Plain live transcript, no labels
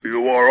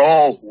You are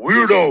all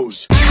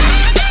weirdos.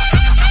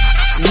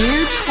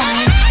 Weird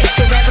science is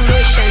the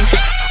revolution.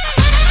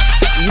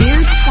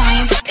 Weird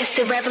science is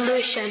the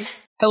revolution.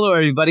 Hello,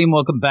 everybody, and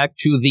welcome back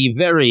to the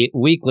very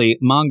weekly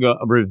manga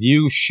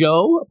review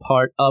show,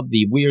 part of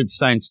the Weird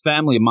Science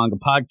family, a manga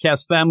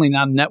podcast family,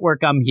 not a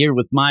network. I'm here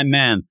with my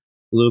man,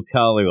 Luke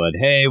Hollywood.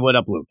 Hey, what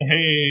up, Luke?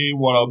 Hey,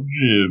 what up,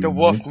 Jim? The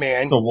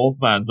Wolfman. The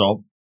Wolfman's up.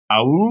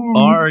 Ow.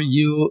 Are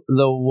you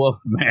the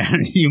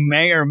Wolfman? You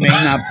may or may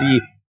not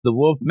be the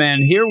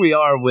Wolfman. Here we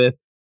are with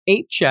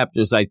 8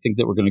 chapters, I think,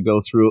 that we're going to go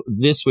through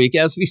this week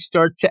as we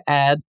start to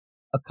add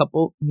a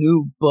couple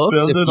new books.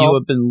 If you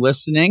have been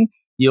listening,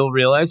 you'll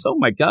realize, oh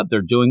my God,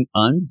 they're doing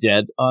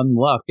Undead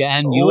Unluck.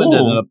 And you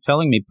ended up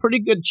telling me pretty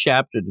good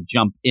chapter to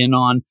jump in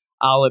on.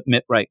 I'll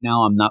admit right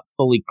now I'm not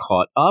fully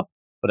caught up,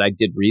 but I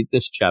did read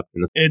this chapter.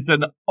 It's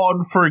an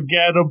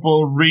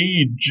unforgettable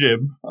read,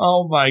 Jim.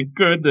 Oh my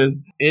goodness.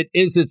 It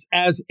is. It's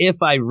as if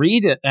I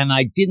read it and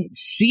I didn't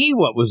see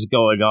what was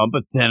going on,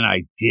 but then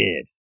I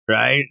did,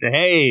 right?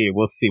 Hey,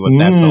 we'll see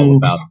what that's all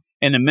about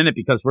in a minute,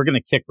 because we're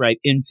going to kick right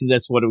into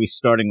this. What are we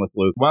starting with,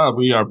 Luke? Well,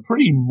 we are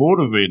pretty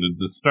motivated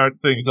to start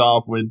things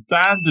off with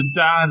Dan to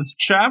Dan's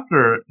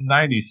chapter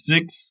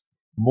 96,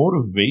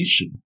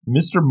 Motivation.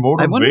 Mr.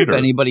 Motivator. I wonder if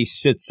anybody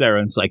sits there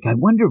and is like, I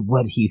wonder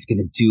what he's going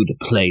to do to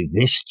play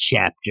this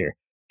chapter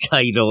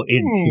title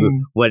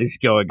into what is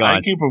going on.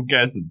 I keep him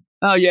guessing.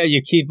 Oh, yeah,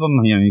 you keep them,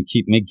 you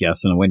keep me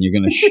guessing when you're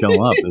going to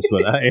show up is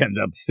what I end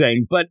up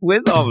saying. But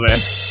with all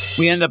this,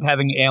 we end up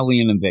having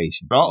alien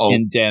invasion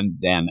in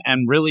Dan.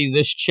 And really,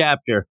 this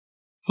chapter,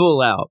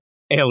 full out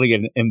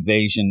alien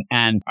invasion.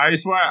 And I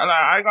swear,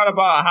 I got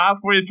about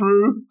halfway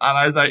through, and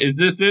I was like, is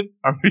this it?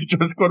 Are we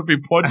just going to be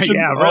punching?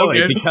 Yeah,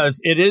 really,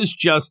 because it is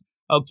just,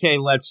 okay,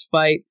 let's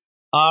fight.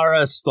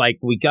 Ara's like,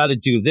 we got to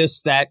do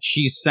this, that.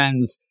 She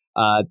sends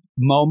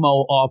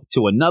Momo off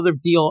to another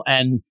deal,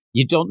 and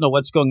you don't know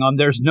what's going on.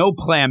 There's no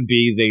plan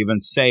B, they even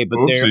say, but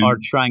they are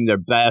trying their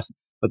best,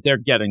 but they're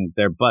getting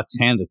their butts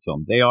handed to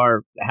them. They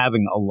are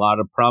having a lot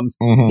of problems.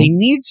 They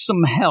need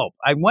some help.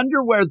 I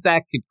wonder where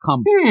that could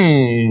come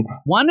from.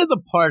 One of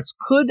the parts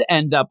could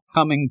end up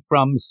coming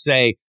from,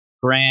 say,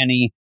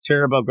 Granny,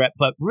 Turbo,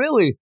 but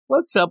really,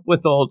 what's up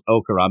with old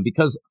Okuran?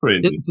 Because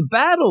the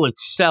battle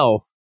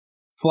itself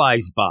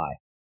flies by.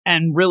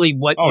 And really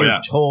what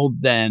you're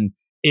told then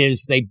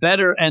is they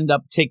better end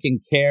up taking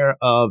care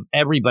of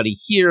everybody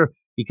here,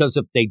 because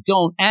if they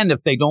don't, and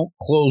if they don't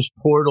close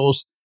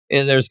portals,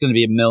 there's going to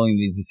be a million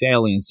of these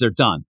aliens. They're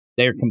done.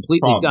 They're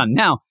completely done.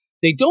 Now,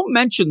 they don't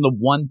mention the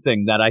one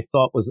thing that I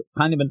thought was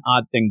kind of an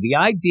odd thing. The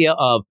idea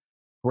of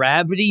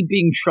gravity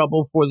being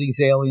trouble for these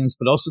aliens,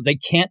 but also they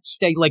can't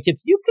stay. Like, if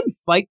you can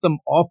fight them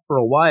off for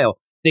a while,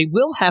 they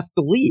will have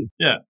to leave.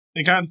 Yeah,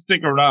 they can't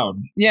stick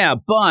around. Yeah,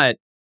 but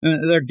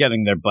they're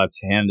getting their butts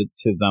handed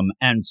to them.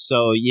 And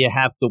so you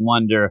have to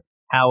wonder,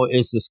 how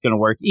is this going to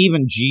work?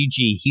 Even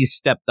Gigi, he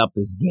stepped up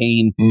his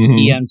game.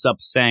 He ends up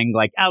saying,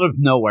 like, out of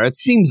nowhere, it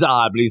seems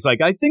odd, but he's like,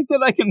 I think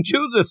that I can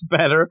do this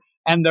better.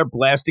 And they're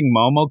blasting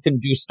Momo can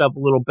do stuff a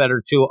little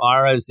better, too.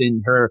 Ara's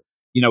in her,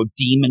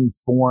 demon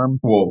form.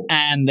 Whoa.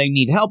 And they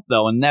need help,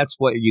 though. And that's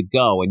where you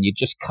go. And you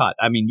just cut.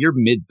 I mean, you're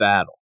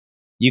mid-battle.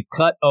 You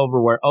cut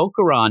over where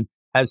Okuran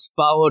has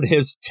followed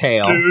his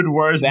tail. Dude,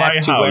 where's my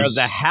house? To where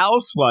the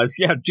house was.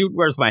 Yeah, dude,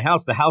 where's my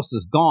house? The house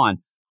is gone.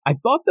 I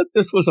thought that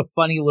this was a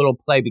funny little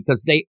play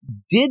because they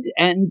did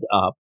end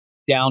up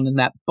down in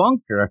that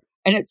bunker,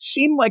 and it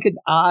seemed like an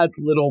odd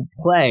little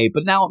play,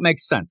 but now it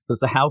makes sense because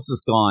the house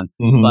is gone,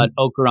 but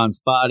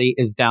Okuran's body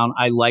is down.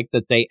 I like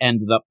that they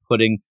ended up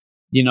putting,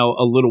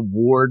 a little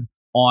ward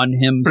on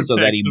him so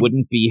that he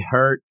wouldn't be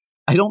hurt.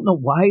 I don't know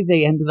why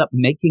they ended up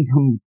making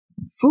him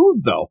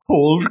food, though.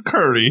 Cold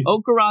curry.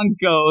 Okuran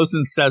goes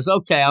and says,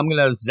 okay, I'm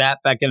going to zap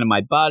back into my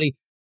body,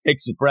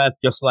 takes a breath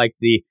just like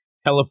the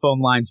telephone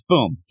lines.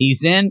 Boom.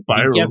 He's in.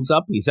 Viral. He gets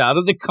up. He's out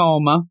of the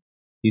coma.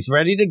 He's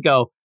ready to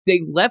go.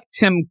 They left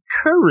him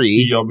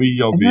curry. Yummy.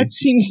 And that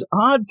seems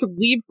odd to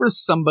leave for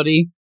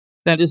somebody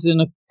that is in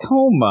a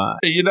coma.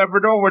 You never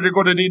know when you're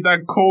going to need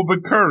that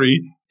coma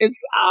curry.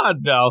 It's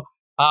odd, though.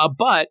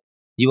 But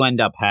you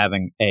end up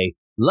having a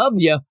love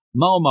ya,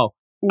 Momo.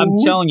 I'm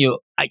telling you,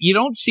 you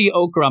don't see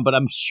Okuran, but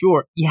I'm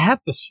sure you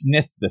have to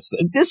sniff this.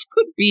 This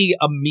could be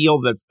a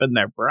meal that's been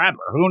there forever.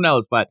 Who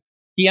knows? But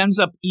he ends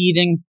up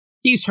eating.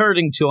 He's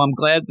hurting too. I'm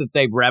glad that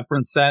they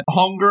referenced that.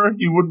 Hunger,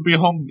 you wouldn't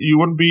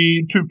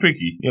be too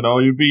picky.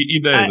 You'd be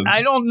eating.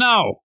 I don't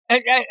know.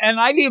 And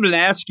I'd even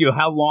ask you,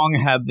 how long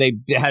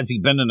has he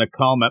been in a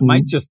coma? It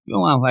might just,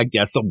 I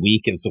guess a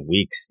week is a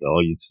week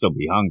still. You'd still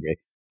be hungry.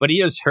 But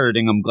he is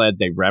hurting. I'm glad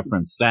they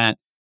referenced that.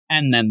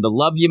 And then the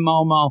love you,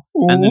 Momo.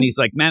 And then he's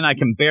like, man, I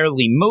can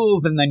barely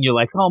move. And then you're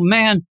like, oh,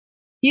 man,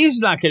 he's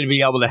not going to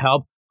be able to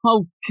help.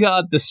 Oh,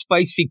 God, the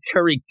spicy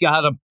curry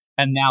got him.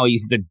 And now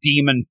he's the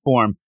demon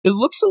form. It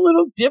looks a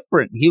little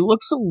different. He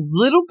looks a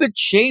little bit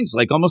changed,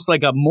 like almost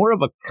like more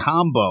of a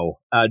combo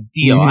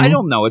deal. I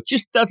don't know. It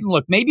just doesn't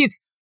look. Maybe it's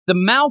the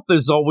mouth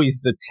is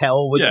always the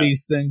tell with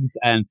these things.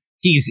 And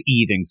he's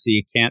eating, so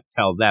you can't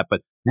tell that.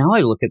 But now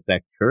I look at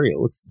that curry. It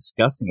looks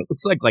disgusting. It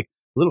looks like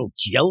little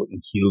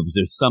gelatin cubes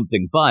or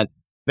something. But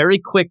very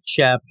quick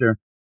chapter,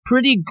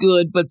 pretty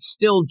good, but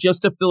still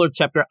just a filler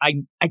chapter.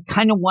 I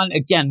kind of want,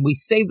 again, we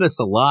say this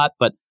a lot,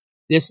 but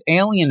this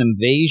alien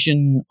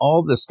invasion,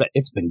 all this stuff,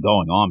 it's been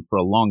going on for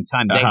a long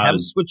time. They have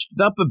switched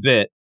it up a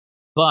bit,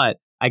 but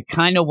I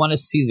kind of want to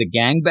see the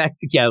gang back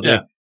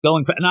together.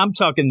 Going for, and I'm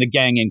talking the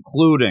gang,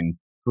 including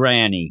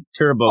Granny,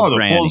 Turbo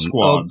Granny,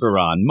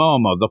 Okeron,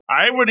 Momo.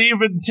 I would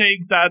even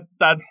take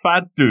that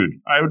fat dude.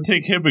 I would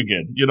take him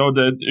again. You know,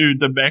 the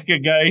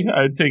mecha guy.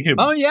 I'd take him.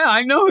 Oh yeah,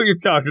 I know who you're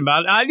talking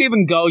about. I'd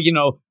even go,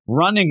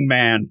 Running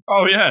Man.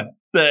 Oh yeah,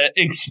 the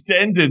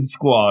extended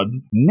squad.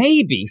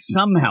 Maybe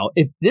somehow,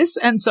 if this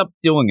ends up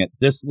doing it,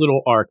 this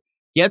little arc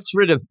gets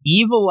rid of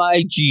Evil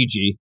Eye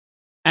Gigi.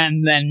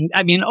 And then,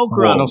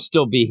 Okeron will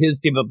still be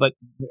his team, but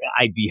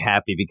I'd be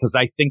happy because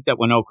I think that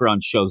when Okeron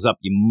shows up,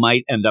 you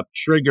might end up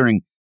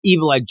triggering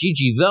Evil Eye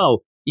Gigi, though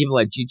Evil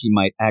Eye Gigi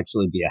might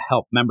actually be a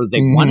help. Remember, they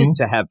wanted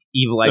to have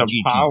Evil Eye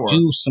Gigi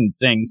do some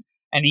things,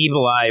 and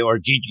Evil Eye or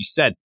Gigi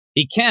said,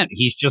 he can't.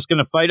 He's just going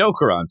to fight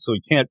Okeron, so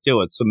he can't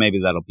do it. So maybe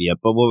that'll be it.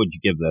 But what would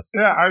you give this?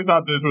 Yeah, I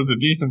thought this was a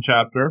decent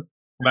chapter.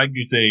 Like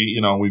you say,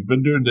 we've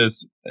been doing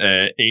this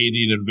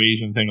alien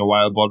invasion thing a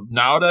while, but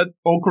now that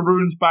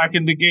Okeron's back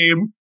in the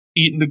game,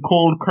 eating the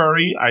cold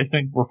curry, I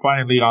think we're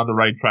finally on the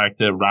right track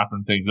to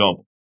wrapping things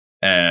up.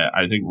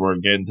 I think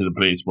we're getting to the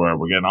place where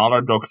we're getting all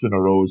our ducks in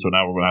a row, so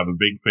now we're going to have a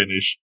big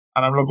finish,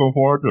 and I'm looking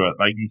forward to it.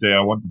 Like you say,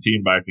 I want the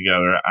team back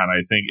together, and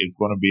I think it's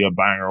going to be a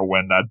banger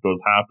when that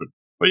does happen.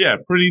 But yeah,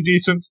 pretty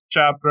decent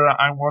chapter.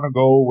 I'm going to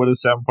go with a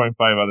 7.5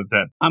 out of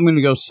 10. I'm going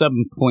to go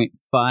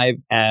 7.5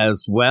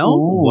 as well.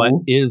 Ooh. What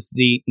is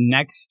the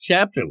next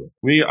chapter?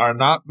 We are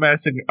not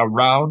messing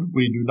around.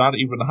 We do not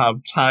even have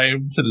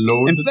time to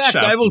load In fact,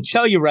 I will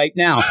tell you right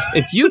now,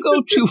 if you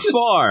go too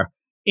far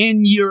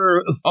in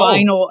your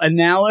final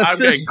analysis,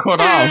 I'm getting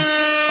cut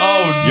off.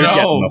 Oh, you're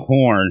getting the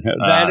horn.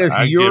 That is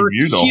your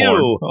cue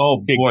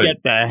to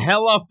get the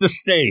hell off the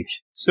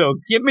stage. So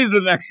give me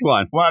the next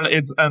one. Well,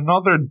 it's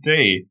another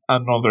day,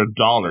 another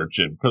dollar,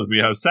 Jim, because we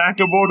have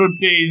Sakamoto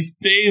Days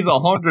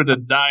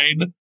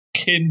 109,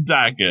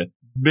 Kindaka,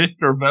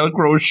 Mr.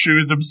 Velcro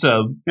Shoes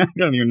himself. I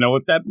don't even know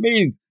what that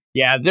means.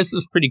 Yeah, this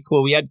is pretty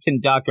cool. We had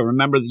Kindaka.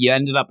 Remember, you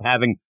ended up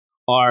having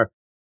our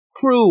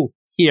crew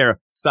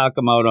here,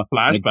 Sakamoto,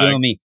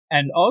 Megumi,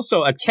 and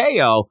also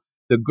Akeo,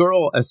 the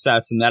girl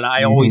assassin that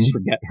I always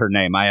forget her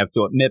name, I have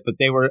to admit, but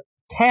they were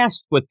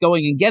tasked with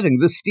going and getting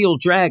the Steel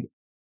Dragon.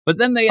 But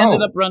then they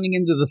ended up running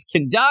into this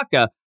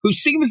Kindaka, who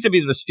seems to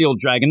be the Steel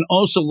Dragon,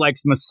 also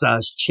likes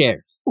massage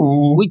chairs.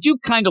 Ooh. We do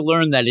kind of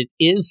learn that it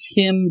is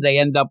him. They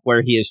end up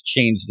where he has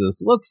changed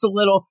his looks a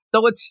little,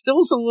 though it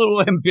still's a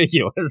little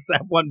ambiguous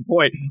at one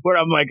point, where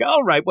I'm like,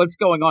 all right, what's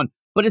going on?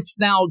 But it's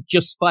now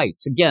just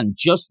fights. Again,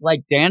 just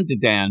like Dan to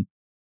Dan,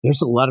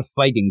 there's a lot of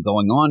fighting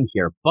going on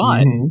here,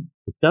 but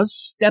it does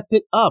step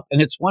it up. And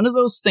it's one of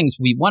those things,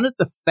 we wanted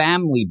the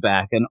family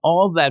back and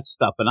all that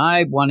stuff. And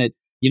I wanted,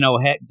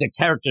 the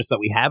characters that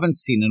we haven't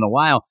seen in a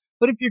while.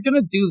 But if you're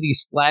going to do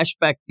these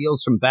flashback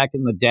deals from back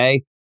in the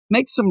day,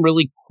 make some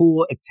really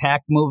cool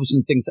attack moves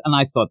and things. And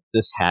I thought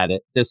this had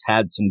it. This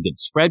had some good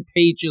spread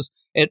pages.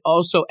 It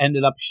also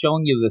ended up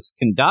showing you this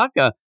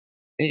Kindaka.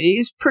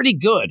 He's pretty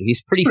good.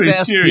 He's pretty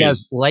fast. Serious. He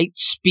has light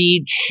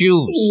speed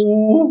shoes.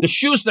 Ooh. The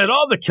shoes that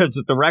all the kids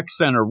at the rec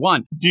center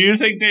want. Do you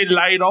think they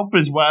light up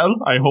as well?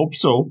 I hope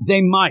so.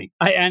 They might.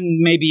 And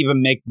maybe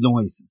even make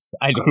noises.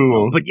 I don't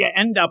know. But you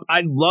end up,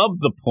 I love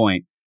the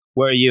point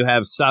where you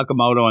have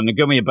Sakamoto and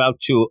Megumi about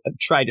to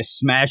try to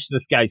smash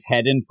this guy's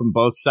head in from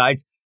both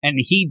sides. And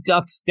he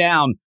ducks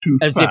down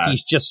as if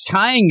he's just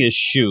tying his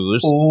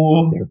shoes.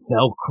 Oh. They're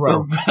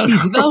Velcro.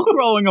 He's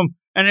Velcroing them.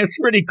 And it's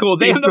pretty cool.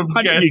 They end up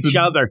punching each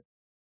other.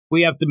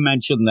 We have to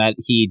mention that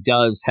he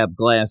does have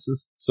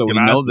glasses, so we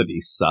know that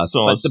he's sus.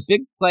 But the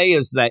big play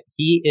is that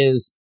he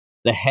is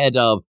the head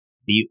of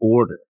the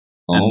Order.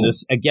 And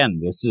this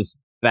is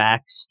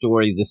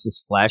backstory. This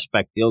is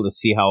flashback deal to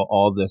see how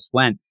all this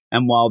went.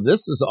 And while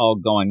this is all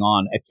going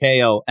on,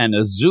 Akeo and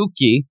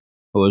Azuki,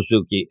 who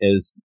Azuki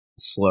is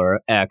Slur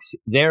X,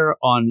 they're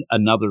on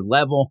another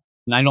level.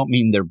 And I don't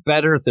mean they're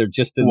better. They're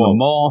just in the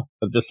mall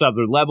of this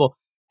other level.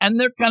 And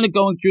they're kind of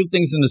going through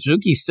things, and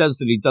Azuki says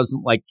that he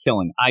doesn't like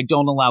killing. I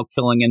don't allow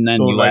killing, and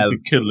then you have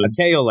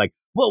Akeo like,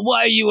 well,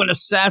 why are you an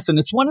assassin?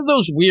 It's one of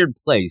those weird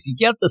plays. You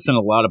get this in a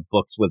lot of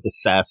books with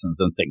assassins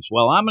and things.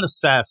 Well, I'm an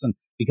assassin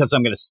because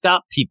I'm going to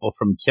stop people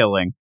from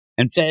killing.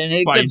 And saying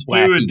it gets wacky.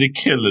 By doing the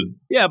killing.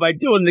 Yeah, by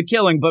doing the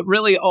killing. But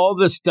really all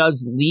this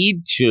does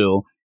lead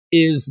to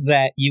is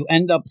that you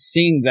end up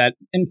seeing that,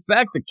 in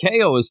fact,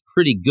 Akeo is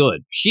pretty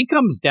good. She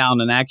comes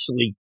down and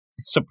actually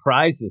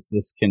surprises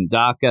this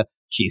Kindaka.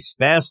 She's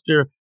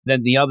faster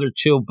than the other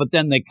two, but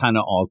then they kind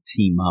of all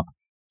team up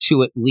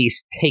to at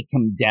least take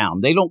him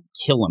down. They don't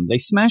kill him. They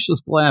smash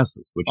his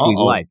glasses, which we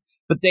like.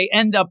 But they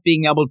end up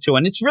being able to,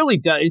 and it's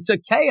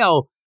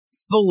Akeo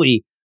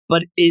fully,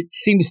 but it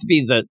seems to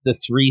be the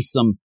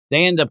threesome.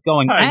 They end up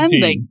going,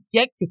 they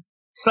get,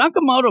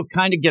 Sakamoto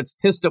kind of gets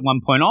pissed at one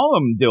point. All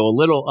of them do a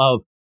little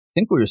of,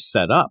 think we were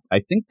set up. I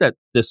think that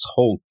this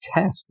whole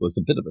test was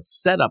a bit of a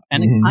setup,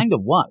 and it kind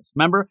of was.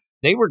 Remember,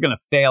 they were going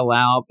to fail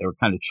out. They were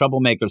kind of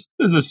troublemakers.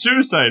 It was a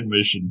suicide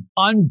mission.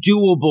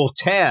 Undoable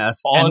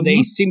task, and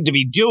they seem to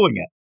be doing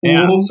it.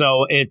 Yeah,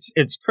 so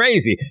it's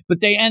crazy.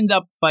 But they end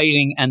up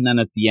fighting, and then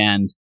at the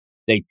end,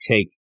 they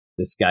take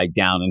this guy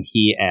down, and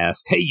he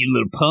asked, "Hey, you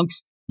little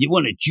punks, you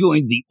want to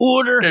join the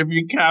order?" If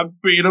you can't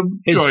beat him,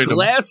 his join him.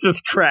 glasses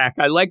crack.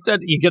 I like that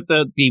you get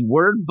the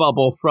word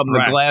bubble from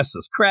the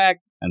glasses crack,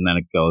 and then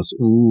it goes,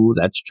 ooh,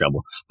 that's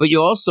trouble. But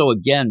you also,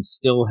 again,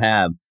 still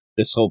have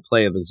this whole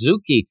play of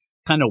Azuki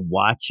kind of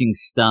watching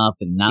stuff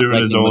and not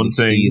doing liking what he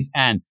thing. sees.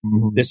 And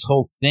this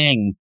whole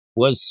thing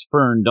was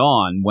spurned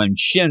on when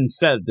Shin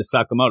said to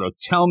Sakamoto,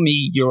 "Tell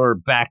me your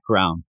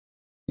background,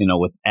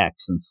 with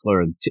X and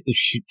Slur.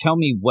 Tell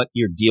me what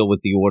your deal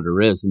with the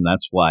order is." And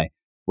that's why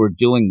we're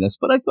doing this.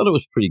 But I thought it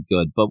was pretty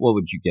good. But what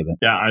would you give it?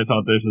 Yeah, I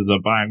thought this was a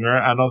banger.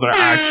 Another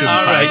action.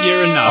 All right,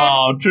 you're enough.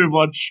 Oh, too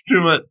much.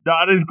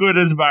 Not as good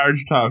as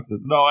Marriage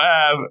Toxin. No,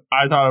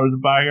 I thought it was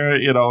a banger.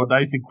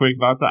 Nice and quick,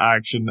 lots of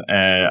action.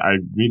 I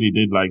really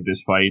did like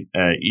this fight,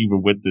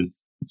 even with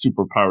this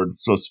super powered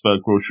sus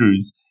Velcro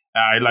shoes.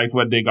 I liked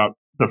when they got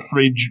the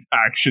fridge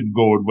action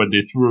going when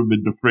they threw him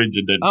in the fridge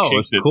and then kicked it. It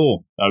was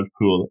cool. That was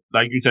cool.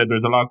 Like you said,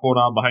 there's a lot going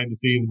on behind the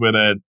scenes with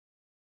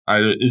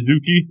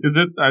Izuki, is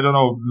it? I don't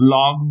know.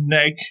 Long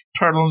neck,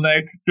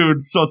 turtleneck, doing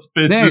sus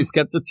business. Yeah, he's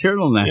got the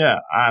turtleneck. Yeah,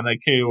 and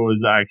KO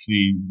is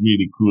actually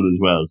really cool as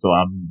well. So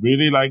I'm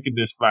really liking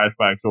this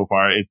flashback so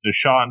far. It's the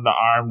shot in the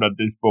arm that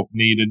this book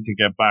needed to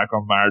get back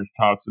on Marriage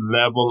Toxin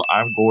level.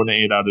 I'm going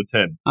 8 out of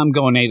 10. I'm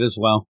going 8 as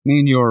well. Me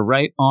and you are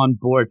right on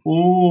board.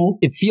 Ooh.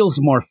 It feels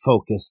more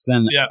focused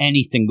than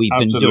anything we've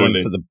been doing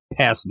for the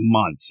past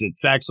months.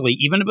 It's actually,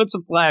 even if it's a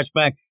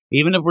flashback,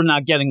 even if we're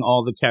not getting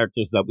all the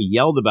characters that we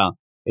yelled about,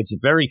 it's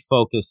very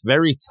focused,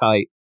 very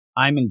tight.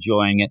 I'm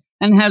enjoying it,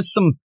 and has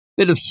some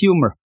bit of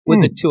humor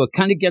with it too. It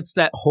kind of gets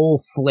that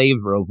whole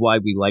flavor of why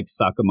we like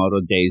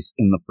Sakamoto Days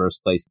in the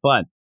first place.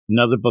 But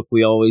another book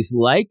we always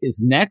like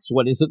is next.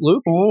 What is it,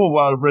 Luke? Oh,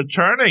 well,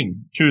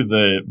 returning to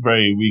the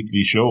very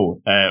weekly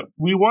show,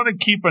 we want to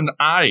keep an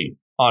eye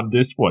on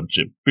this one,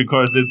 Jim,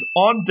 because it's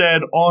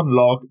Undead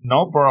Unluck,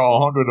 number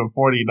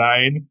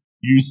 149.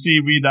 You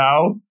see me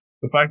now.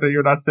 The fact that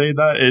you're not saying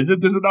that, is it?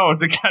 It's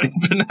a Kari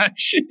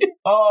Panache.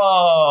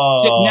 Oh.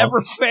 It never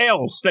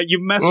fails that you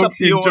mess up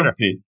the order.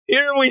 Gypsy.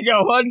 Here we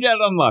go. Undead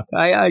Unluck.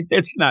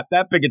 It's not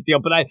that big a deal,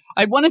 but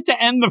I wanted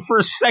to end the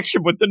first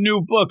section with the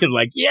new book and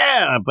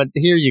but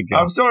here you go.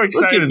 I'm so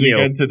excited to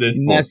get to this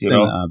book,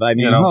 up. I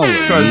mean,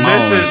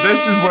 because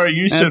this is where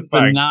you sit back. That's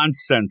the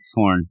nonsense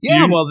horn.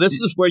 Yeah, this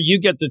is where you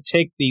get to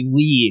take the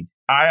lead.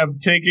 I am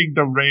taking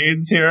the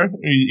reins here.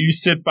 You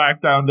sit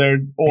back down there,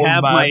 old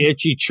have man. My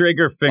itchy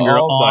trigger finger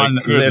on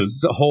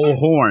this whole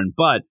horn.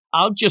 But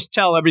I'll just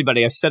tell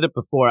everybody, I said it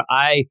before,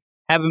 I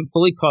haven't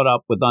fully caught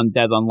up with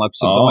Undead Unluck,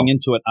 so going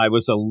into it, I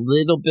was a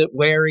little bit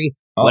wary.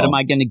 What am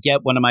I going to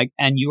get?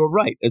 And you were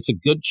right. It's a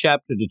good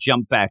chapter to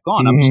jump back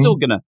on. I'm still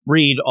going to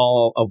read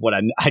all of what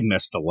I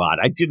missed a lot.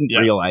 I didn't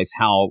realize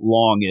how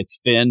long it's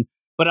been,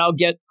 but I'll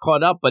get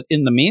caught up. But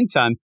in the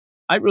meantime,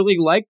 I really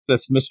like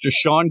this Mr.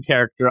 Sean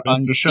character,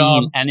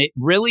 Unseen, and it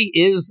really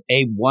is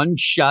a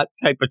one-shot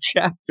type of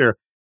chapter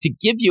to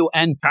give you.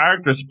 And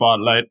character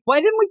spotlight. Why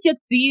didn't we get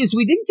these?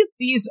 We didn't get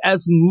these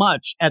as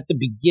much at the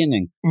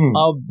beginning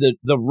of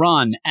the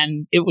run,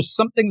 and it was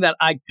something that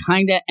I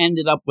kind of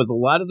ended up with a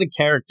lot of the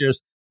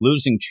characters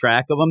losing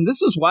track of them.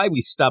 This is why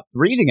we stopped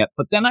reading it.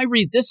 But then I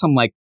read this, I'm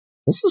like,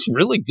 this is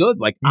really good.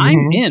 Like,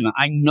 I'm in.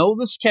 I know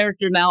this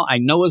character now. I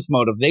know his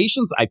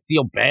motivations. I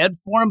feel bad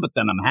for him, but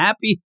then I'm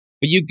happy.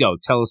 But you go.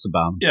 Tell us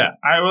about him. Yeah,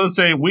 I will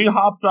say we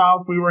hopped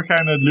off. We were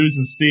kind of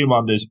losing steam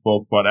on this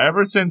book. But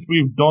ever since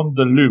we've done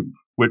the loop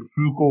with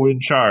Fuko in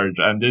charge,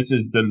 and this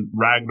is the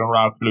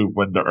Ragnarok loop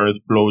when the Earth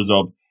blows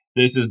up,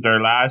 this is their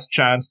last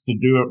chance to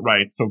do it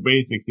right. So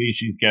basically,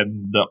 she's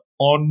getting the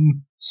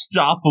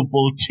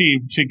unstoppable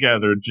team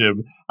together,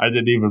 Jim. I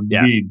didn't even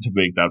mean to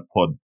make that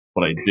pun,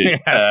 but I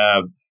did.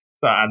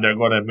 And they're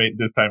going to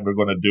this time we're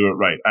going to do it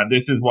right. And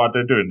this is what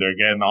they're doing.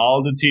 They're getting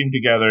all the team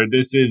together.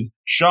 This is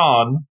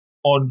Sean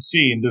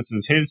Unseen. This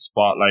is his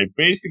spotlight.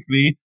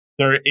 Basically,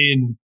 they're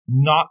in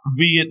not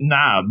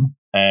Vietnam,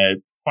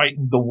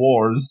 fighting the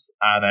wars,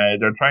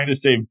 and they're trying to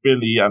save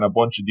Billy and a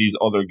bunch of these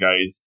other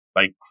guys,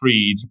 like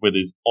Creed with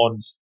his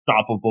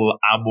unstoppable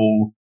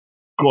ammo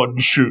gun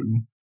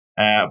shooting.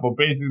 But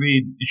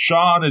basically,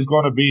 Sean is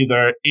going to be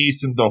their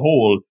ace in the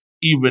hole,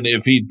 even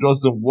if he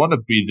doesn't want to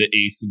be the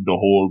ace in the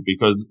hole,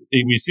 because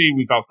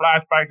we got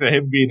flashbacks of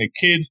him being a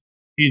kid.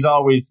 He's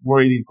always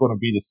worried he's going to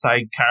be the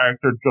side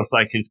character, just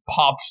like his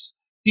pops.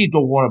 He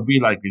don't want to be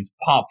like his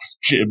pops,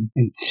 Jim.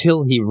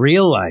 Until he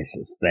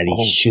realizes that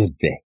he should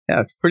be.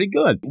 Yeah, it's pretty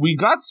good. We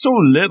got so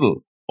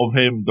little of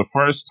him the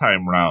first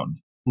time round.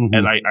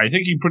 And I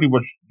think he pretty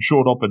much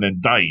showed up and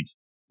then died.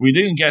 We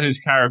didn't get his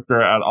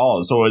character at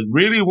all. So it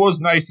really was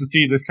nice to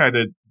see this kind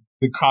of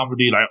the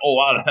comedy, like,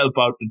 I'll help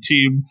out the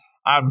team.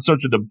 I'm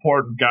such an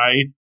important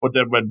guy. but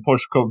then when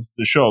push comes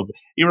to shove,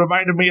 he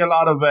reminded me a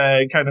lot of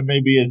kind of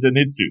maybe a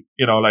Zenitsu.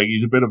 Like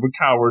he's a bit of a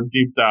coward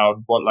deep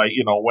down, but like,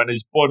 when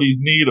his buddies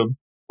need him,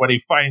 when he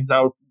finds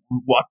out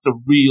what the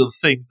real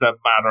things that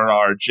matter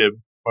are,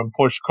 Jim, when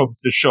push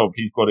comes to shove,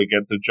 he's going to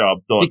get the job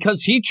done.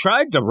 Because he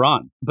tried to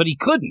run, but he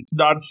couldn't.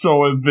 Not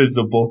so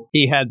invisible.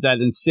 He had that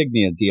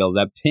insignia deal,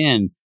 that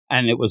pin,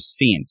 and it was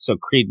seen. So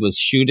Creed was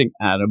shooting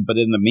at him. But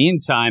in the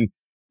meantime,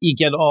 you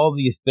get all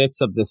these bits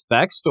of this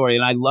backstory.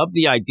 And I love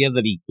the idea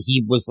that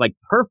he was like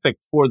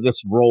perfect for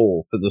this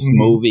role, for this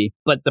movie.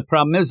 But the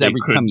problem is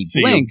every time he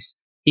blinks,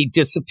 he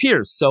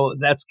disappears. So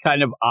that's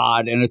kind of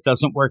odd, and it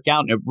doesn't work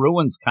out, and it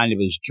ruins kind of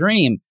his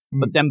dream.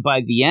 But then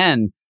by the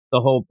end, the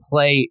whole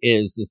play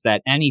is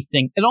that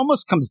anything, it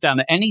almost comes down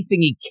to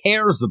anything he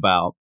cares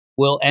about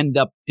will end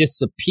up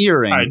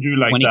disappearing. I do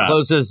like when that. He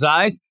closes his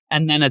eyes,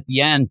 and then at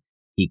the end,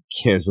 he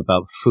cares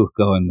about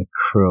Fuko and the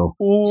crew.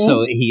 Ooh,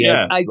 so he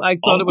is. I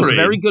thought it was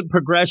very good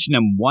progression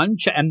in one,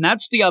 and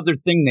that's the other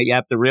thing that you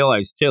have to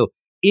realize too.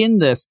 In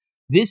this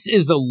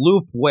is a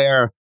loop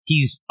where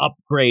he's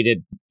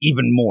upgraded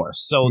even more.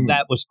 So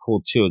that was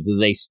cool too.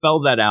 They spell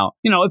that out.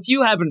 If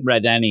you haven't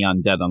read any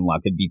Undead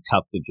Unluck, it'd be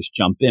tough to just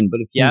jump in. But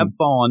if you have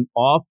fallen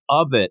off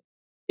of it,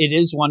 it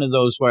is one of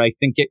those where I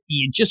think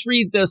you just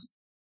read this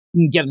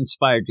and get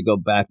inspired to go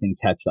back and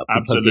catch up.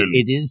 Because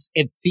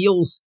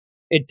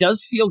it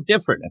does feel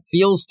different. It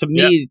feels to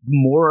me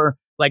more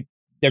like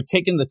they're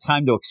taking the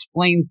time to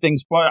explain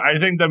things. But I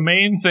think the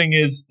main thing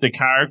is the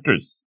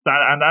characters.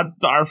 That's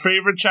our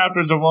favorite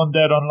chapters of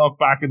Undead Unluck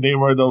back in the day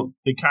were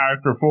the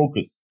character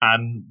focus.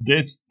 And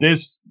this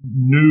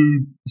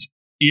new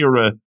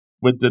era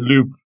with the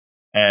loop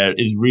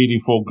is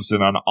really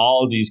focusing on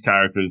all these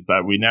characters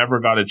that we never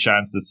got a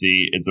chance to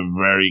see. It's a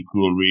very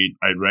cool read.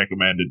 I'd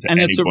recommend it to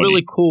anybody. And it's a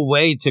really cool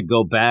way to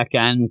go back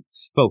and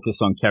focus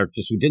on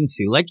characters we didn't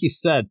see. Like you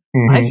said,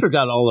 I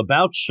forgot all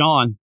about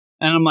Sean.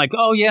 And I'm like,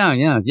 oh,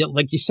 yeah.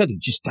 Like you said, he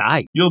just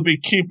died. You'll be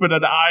keeping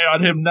an eye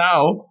on him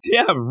now.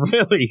 Yeah,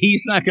 really.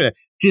 He's not going to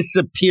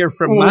disappear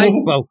from my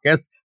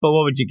focus. But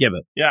what would you give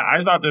it? Yeah,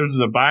 I thought this was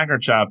a banger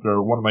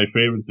chapter, one of my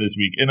favorites this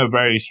week, in a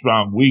very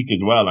strong week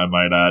as well, I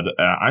might add.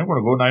 I'm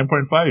going to go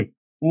 9.5.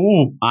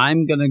 Ooh.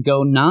 I'm going to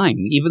go 9,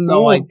 even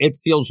though it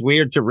feels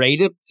weird to rate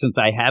it since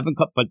I haven't,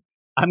 but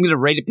I'm going to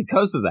rate it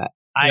because of that.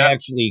 I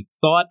actually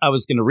thought I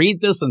was going to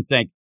read this and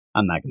think,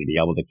 I'm not going to be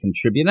able to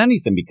contribute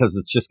anything because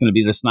it's just going to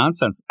be this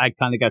nonsense. I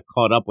kind of got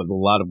caught up with a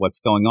lot of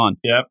what's going on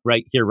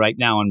right here, right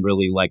now, and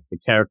really like the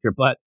character.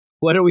 But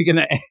what are we going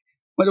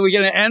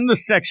to end the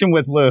section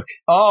with, Luke?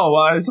 Oh,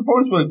 well, I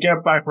suppose we'll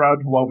get back around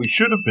to what we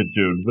should have been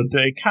doing. With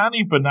the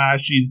Kani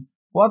Banashis,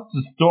 what's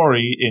the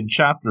story in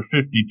chapter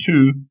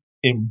 52,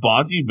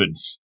 Embodiment?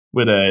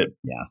 With a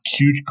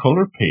cute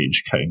color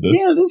page, kind of.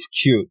 Yeah, it is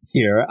cute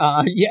here.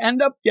 You end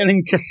up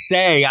getting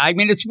Kasei. I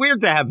mean, it's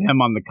weird to have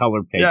him on the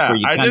color page. Yeah, where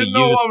you I didn't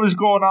know what was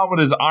going on with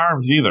his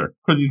arms either.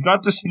 Because he's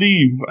got the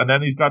sleeve, and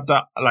then he's got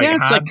the it's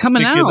hand like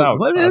coming out.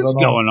 What is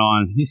going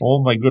on?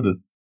 Oh my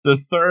goodness. The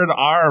third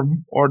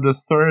arm or the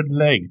third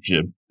leg,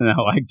 Jim?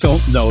 No, I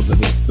don't know that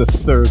it's the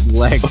third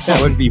leg. That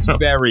would be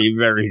very,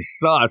 very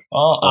sus.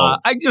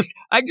 I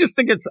just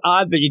think it's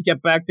odd that you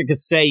get back to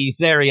Kasei. He's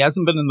there. He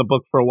hasn't been in the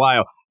book for a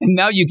while. And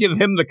now you give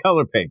him the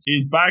color page.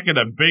 He's back in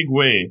a big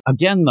way.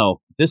 Again,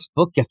 though, this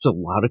book gets a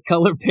lot of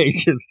color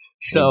pages.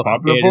 So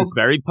it is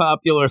very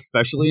popular,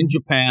 especially in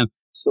Japan.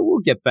 So we'll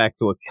get back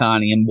to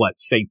Akane in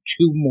say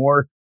 2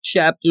 more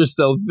chapters.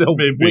 So they'll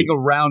wig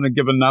around and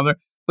give another.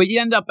 But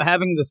you end up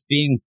having this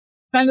being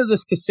kind of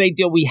this Kasei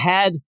deal. We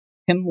had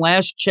him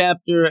last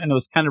chapter, and it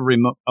was kind of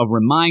a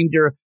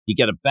reminder. You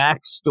get a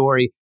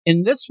backstory.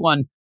 In this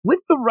one,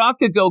 with the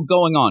Rakugo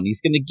going on,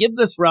 he's going to give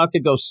this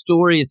Rakugo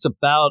story. It's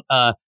about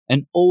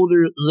an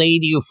older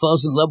lady who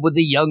falls in love with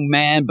a young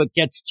man, but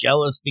gets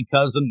jealous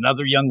because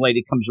another young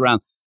lady comes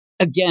around.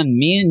 Again,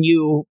 me and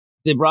you,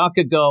 the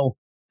Rakugo,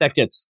 that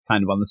gets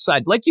kind of on the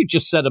side. Like you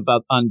just said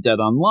about Undead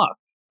Unluck.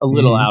 A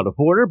little out of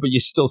order, but you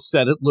still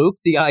said it, Luke.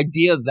 The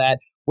idea that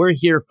we're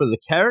here for the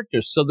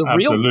characters. So the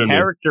real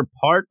character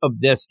part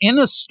of this in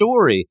a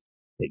story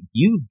that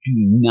you do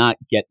not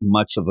get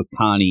much of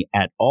Akane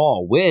at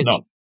all, which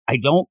I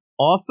don't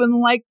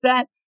often like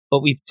that,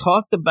 but we've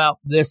talked about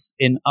this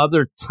in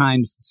other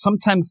times.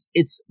 Sometimes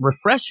it's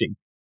refreshing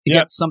to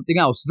get something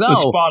else. Though, the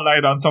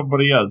spotlight on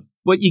somebody else.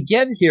 What you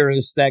get here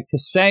is that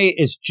Kasei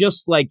is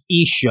just like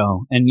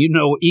Isho, and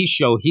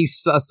Isho, he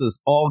susses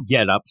all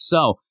get up.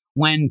 So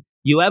when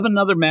you have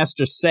another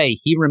master say,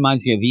 he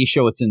reminds you of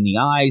Isho, it's in the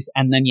eyes,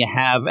 and then you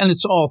have, and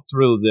it's all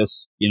through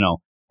this,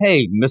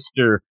 hey,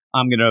 Mr.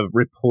 I'm going to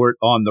report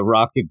on the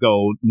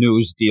Rakugo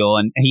news deal,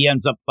 and he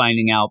ends up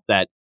finding out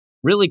that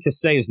really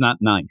Kasei is not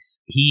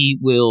nice. He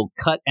will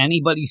cut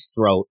anybody's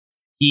throat,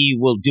 he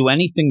will do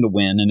anything to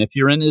win, and if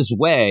you're in his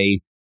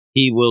way,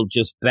 he will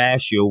just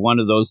bash you, one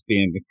of those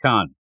being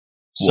Akane.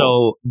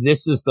 So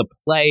this is the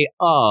play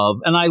of,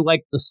 and I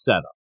like the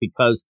setup,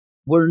 because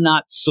we're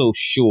not so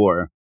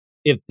sure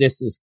if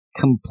this is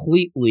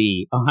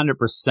completely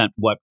 100%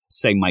 what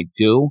Kasei might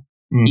do.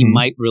 He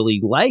might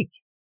really like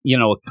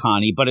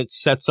Akane, but it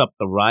sets up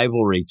the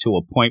rivalry to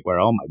a point where,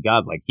 oh my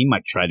God, like he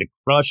might try to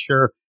crush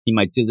her. He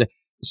might do that.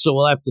 So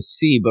we'll have to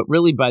see. But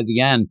really by the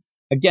end,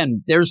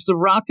 again, there's the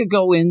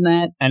Rakugo in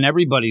that, and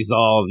everybody's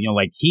all,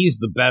 like he's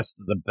the best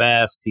of the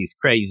best. He's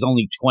crazy. He's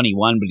only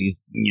 21, but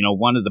he's,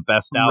 one of the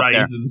best out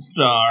there. Rising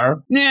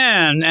star.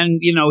 Yeah, and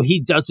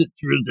he does it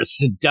through the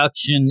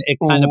seduction. It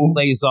kind of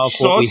plays off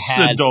what we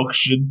had.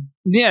 Seduction.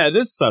 Yeah, it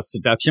is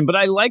seduction, but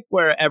I like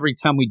where every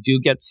time we do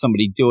get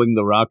somebody doing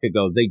the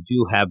Rakugo, they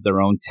do have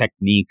their own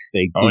techniques.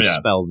 They do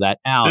spell that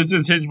out. This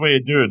is his way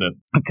of doing it.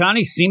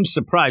 Akane seems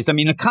surprised. I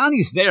mean,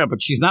 Akane's there,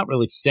 but she's not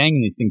really saying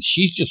anything.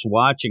 She's just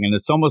watching, and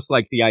it's almost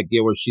like the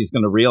idea where she's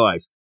going to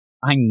realize,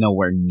 I'm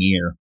nowhere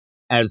near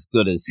as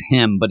good as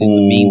him, but in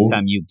the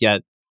meantime, you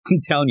get, I'm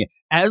telling you,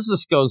 as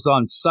this goes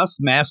on, Sus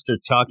Master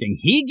talking,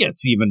 he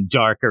gets even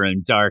darker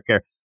and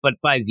darker, but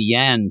by the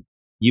end,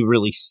 you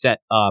really set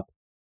up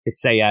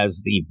Kisei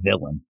as the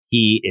villain.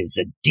 He is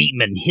a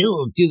demon.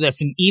 He'll do this.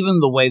 And even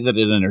the way that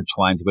it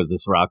intertwines with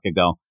this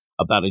Rakugo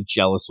about a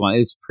jealous one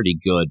is pretty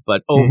good.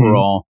 But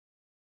overall,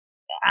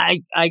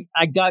 I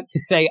got to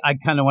say, I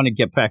kind of want to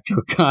get back to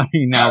Akane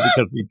now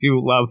because we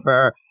do love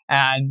her,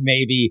 and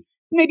maybe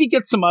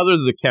get some other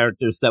of the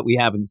characters that we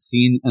haven't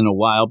seen in a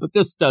while. But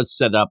this does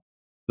set up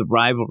the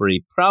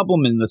rivalry.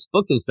 Problem in this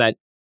book is that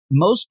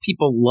most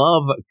people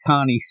love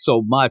Akane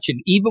so much, and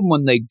even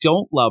when they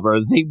don't love her,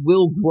 they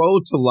will grow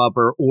to love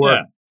her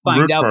or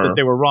find out that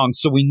they were wrong.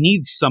 So we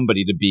need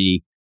somebody to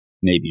be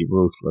maybe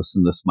ruthless,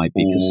 and this might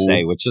be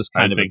Kisei, which is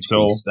kind of a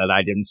twist that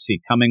I didn't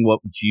see coming.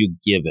 What would you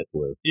give it,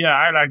 Lou? Yeah,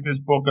 I like this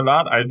book a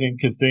lot. I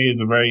think Kisei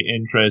is a very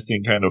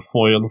interesting kind of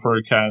foil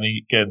for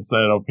Akane getting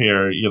set up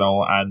here,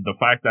 and the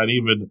fact that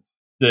even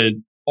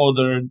the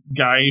other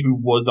guy who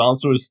was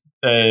also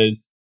a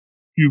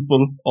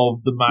pupil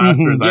of the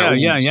Masters,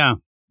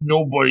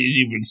 nobody's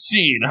even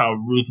seen how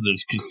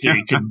ruthless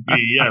Kisei can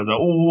be.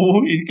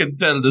 He can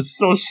tell the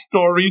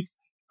stories.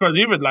 Because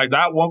even like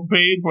that one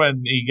page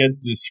when he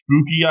gets the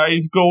spooky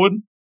eyes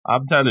going,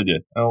 I'm telling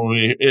you,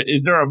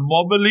 is there a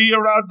mummily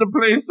around the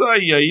place?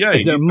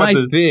 There might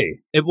be.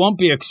 It won't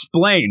be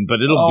explained,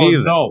 but it'll be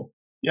there. No.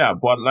 Yeah,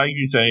 but like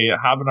you say,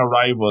 having a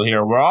rival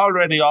here, we're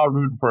already all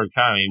rooting for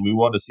Akane. We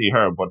want to see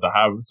her, but to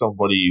have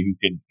somebody who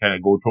can kind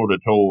of go toe to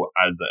toe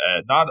as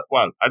I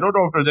don't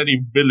know if there's any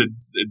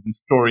villains in the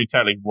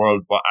storytelling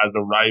world, but as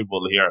a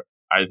rival here,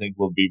 I think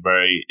will be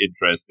very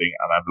interesting,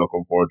 and I'm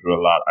looking forward to it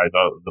a lot. I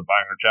thought it was a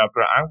banger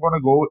chapter. I'm going to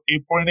go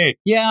 8.8.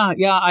 Yeah,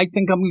 I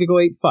think I'm going to go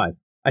 8.5.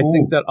 I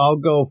think that I'll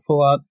go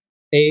full out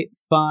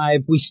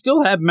 8.5. We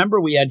still have,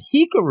 remember, we had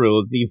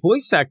Hikaru, the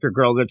voice actor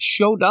girl that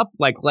showed up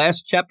like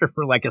last chapter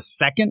for like a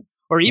second,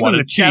 or even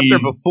the chapter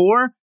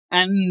before,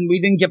 and we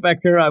didn't get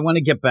back to her. I want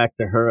to get back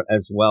to her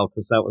as well,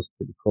 because that was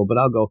pretty cool. But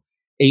I'll go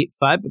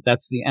 8.5, but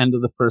that's the end of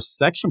the first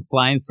section.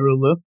 Flying through,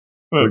 Lou.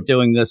 We're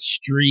doing this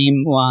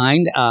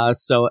streamlined,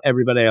 so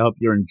everybody, I hope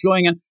you're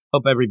enjoying it.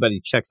 Hope everybody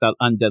checks out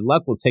Undead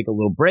Luck. We'll take a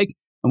little break,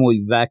 and we'll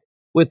be back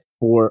with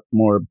 4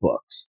 more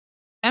books.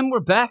 And we're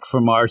back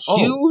from our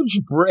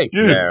huge break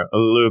there,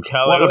 Luke.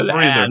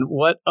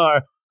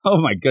 Oh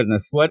my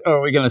goodness, what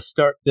are we going to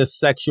start this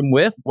section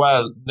with?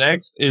 Well,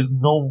 next is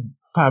No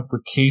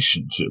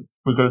Fabrication Chip,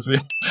 because I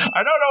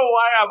don't know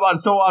why I'm on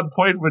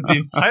point with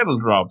these title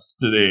drops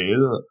today.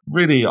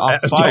 Really on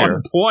fire.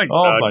 On point.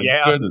 Oh my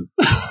goodness.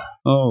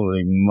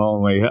 Holy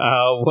moly.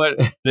 What?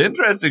 The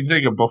interesting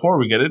thing, before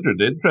we get into it,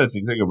 the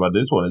interesting thing about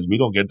this one is we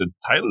don't get the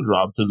title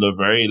drop till the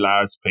very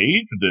last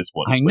page of this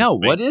one. I know.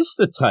 What is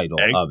the title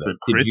of it?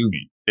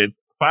 Crispy. It's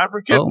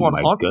Fabricant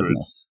 100,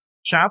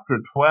 Chapter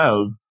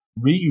 12,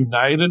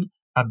 Reunited.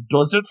 And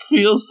does it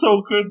feel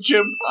so good,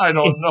 Jim? I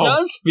don't know. It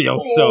does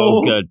feel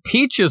so good.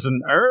 Peaches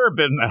and herb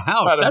in the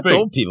house. That's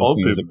old people's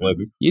music.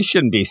 You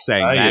shouldn't be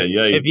saying that.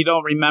 If you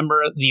don't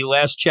remember the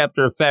last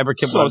chapter of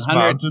Fabricant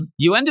 100,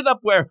 you ended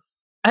up where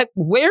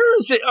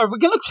is it? Are we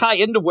going to tie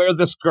into where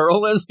this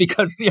girl is?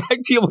 Because the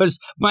idea was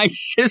my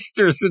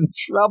sister's in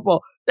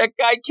trouble. That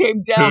guy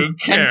came down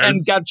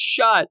and got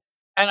shot.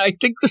 And I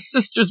think the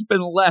sister's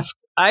been left.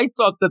 I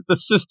thought that the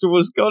sister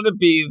was going to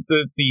be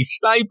the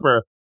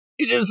sniper.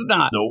 It is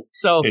not. Nope.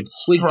 So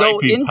we go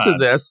into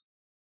this.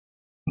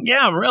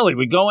 Yeah, really.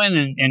 We go in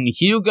and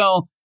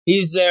Hugo,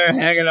 he's there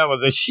hanging out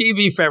with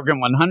Ashibi, Fabricant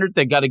 100.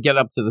 They got to get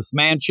up to this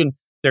mansion.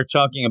 They're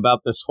talking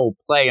about this whole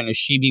play, and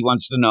Ashibi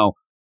wants to know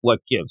what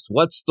gives.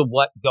 What's the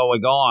what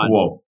going on?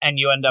 Whoa. And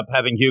you end up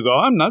having Hugo,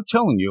 I'm not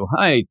telling you.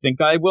 I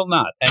think I will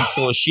not.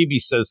 Until Ashibi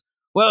says,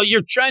 well,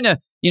 you're trying to,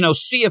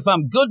 see if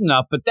I'm good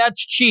enough, but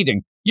that's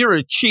cheating. You're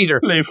a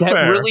cheater.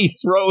 That really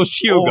throws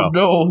Hugo. Oh,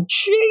 no.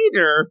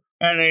 Cheater?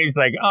 And he's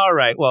like, all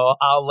right, well,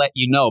 I'll let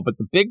you know. But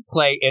the big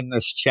play in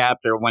this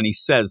chapter when he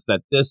says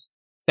that this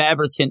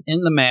fabricant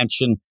in the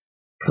mansion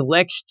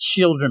collects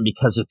children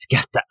because it's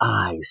got the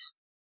eyes.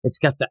 It's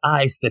got the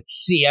eyes that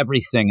see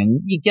everything.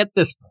 And you get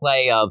this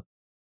play of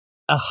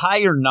a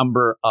higher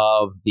number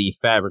of the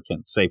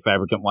fabricants, say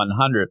Fabricant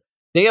 100.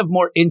 They have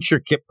more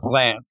intricate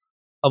plans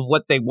of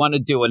what they want to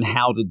do and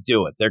how to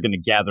do it. They're going to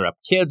gather up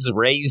kids,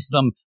 raise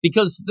them,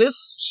 because the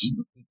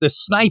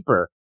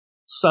sniper,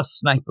 sus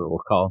sniper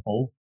we'll call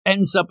him,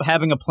 ends up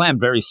having a plan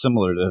very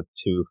similar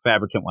to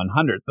Fabricant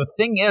 100. The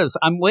thing is,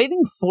 I'm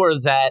waiting for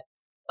that,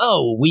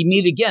 we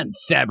meet again,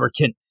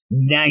 Fabricant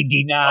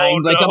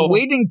 99. I'm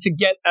waiting to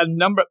get a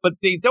number, but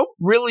they don't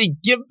really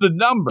give the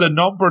number. The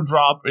number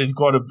drop is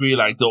going to be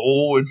like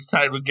it's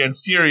time to get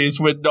serious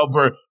with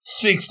number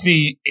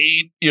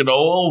 68,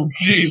 Oh,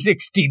 geez.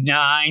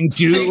 69,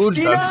 dude.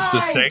 69, that's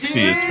the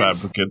sexiest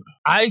Fabricant.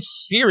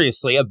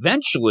 Seriously,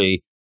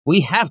 eventually,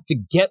 we have to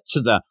get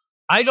to the,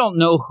 I don't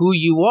know who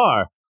you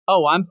are.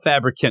 Oh, I'm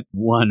Fabricant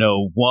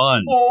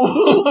 101.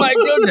 Oh, my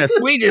goodness.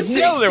 We didn't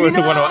know there was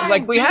a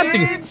 101. We have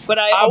to, but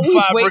I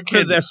always wait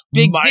for this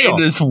big deal.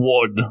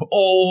 -1.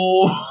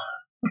 Oh.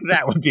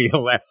 That would be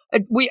hilarious.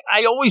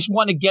 I always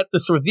want to get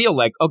this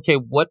reveal, okay,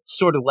 what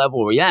sort of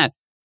level are we at?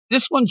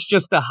 This one's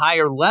just a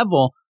higher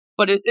level,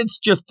 but it's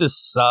just as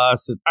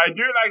sus. I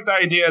do like the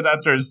idea that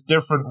there's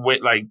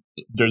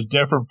there's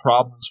different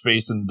problems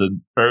facing the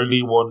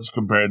early ones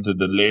compared to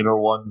the later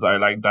ones. I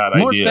like that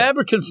idea. More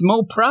Fabricants,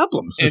 more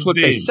problems is what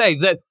they say.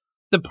 That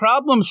the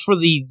problems for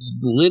the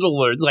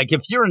littler,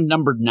 if you're a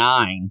number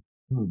 9,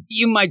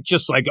 you might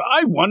just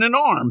I want an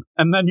arm,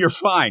 and then you're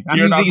fine.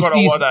 You're not going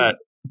to want a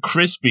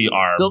crispy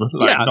arm.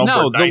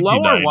 The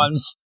lower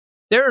ones,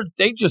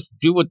 they just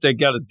do what they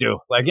got to do.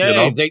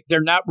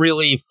 They're not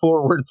really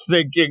forward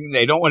thinking.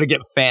 They don't want to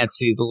get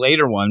fancy. The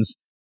later ones,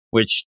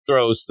 which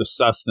throws the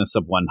susness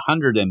of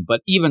 100 in.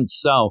 But even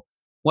so,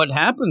 what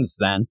happens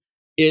then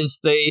is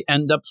they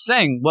end up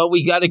saying, well,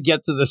 we got to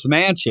get to this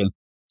mansion.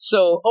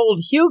 So old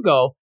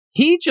Hugo,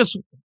 he just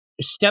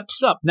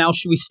steps up. Now,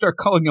 should we start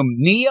calling him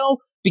Neo?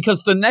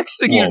 Because the next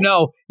thing you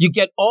know, you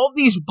get all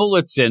these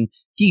bullets in.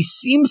 He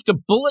seems to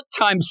bullet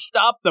time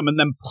stop them and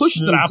then push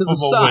them to the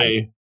side.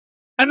 Away.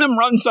 And then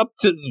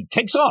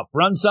takes off,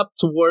 runs up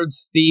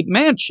towards the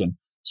mansion.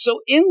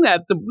 So in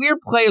that, the weird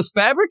play is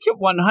Fabricant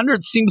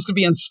 100 seems to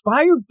be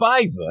inspired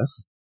by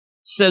this,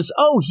 says,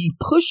 he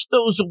pushed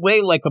those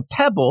away like a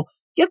pebble,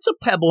 gets a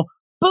pebble,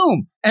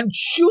 boom, and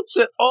shoots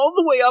it all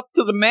the way up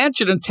to the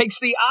mansion and takes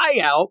the eye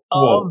out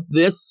of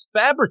this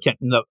Fabricant.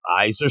 And the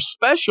eyes are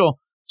special.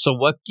 So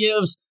what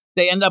gives?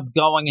 They end up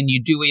going, and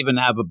you do even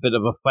have a bit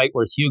of a fight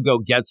where Hugo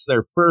gets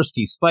there first.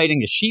 He's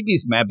fighting.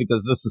 Ashibi's mad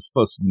because this is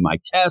supposed to be my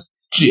test.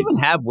 You even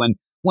have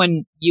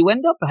when you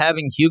end up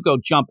having Hugo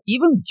jump,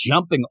 even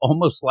jumping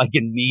almost like a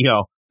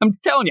Neo. I'm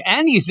telling you,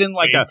 and he's in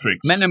Matrix.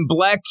 A Men in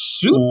Black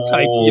suit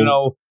type,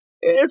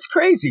 it's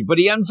crazy. But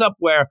he ends up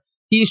where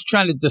he's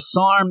trying to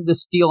disarm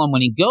this deal, and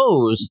when he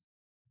goes,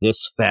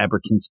 this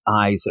Fabricant's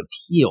eyes have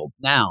healed.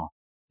 Now,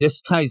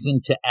 this ties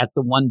into at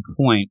the one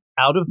point,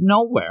 out of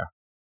nowhere,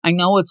 I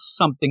know it's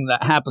something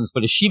that happens,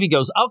 but Ashibi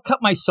goes, I'll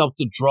cut myself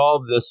to draw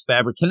this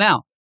Fabricant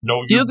out.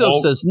 No, you Hugo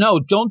won't. says, no,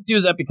 don't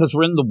do that because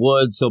we're in the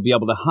woods. He'll be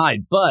able to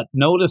hide. But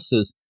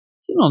notices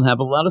you don't have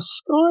a lot of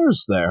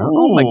scars there. Ooh.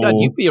 Oh, my God,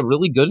 you'd be a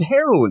really good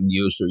heroin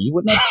user. You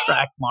wouldn't have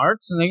track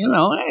marks. And,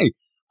 hey.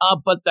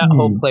 But that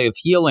whole play of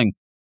healing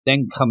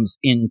then comes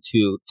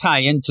tie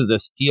into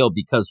this deal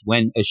because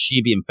when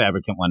Ashibi and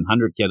Fabricant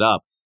 100 get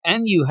up,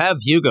 and you have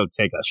Hugo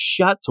take a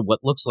shot to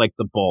what looks like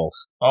the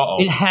balls. Uh-oh.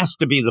 It has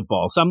to be the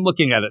balls. I'm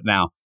looking at it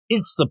now.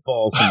 It's the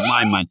balls in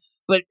my mind.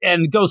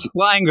 And goes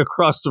flying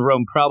across the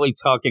room, probably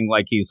talking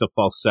like he's a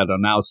falsetto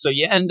now. So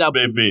you end up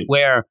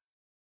where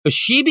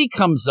Ashibi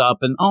comes up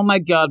and, oh my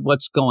God,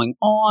 what's going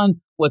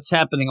on? What's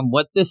happening? And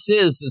what this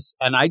is,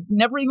 and I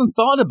never even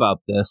thought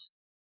about this.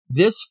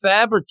 This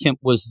Fabricant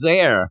was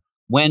there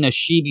when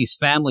Ashibi's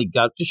family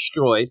got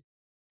destroyed.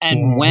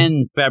 And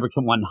when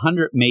Fabricant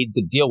 100 made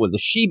the deal with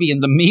Ashibi, in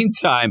the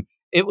meantime,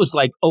 it was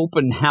like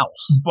open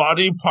house.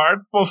 Body part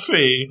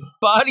buffet.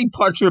 Body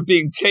parts were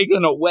being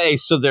taken away.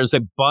 So there's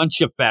a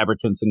bunch of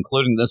Fabricants,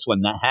 including this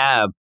one, that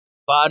have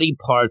body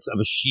parts of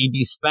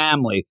Ashibi's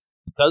family.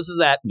 Because of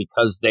that,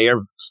 because they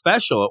are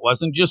special, it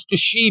wasn't just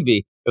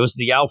Ashibi. It was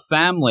the Yao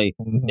family.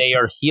 They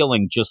are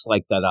healing just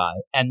like that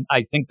eye. And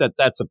I think that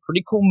that's a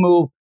pretty cool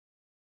move.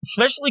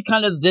 Especially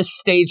kind of this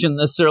stage and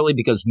this early,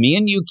 because me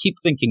and you keep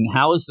thinking,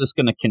 how is this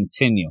going to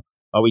continue?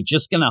 Are we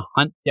just going to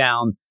hunt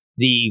down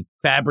the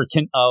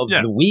Fabricant of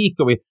the week?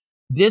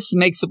 This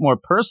makes it more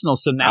personal.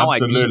 So now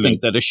Absolutely. I do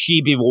think that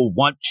Ashibi will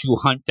want to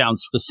hunt down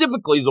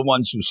specifically the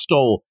ones who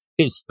stole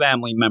his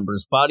family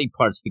members' body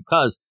parts,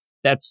 because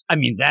that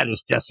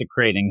is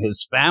desecrating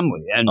his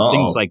family and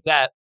things like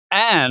that.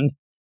 And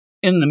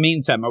in the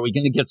meantime, are we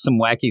going to get some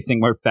wacky thing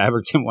where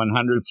Fabricant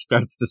 100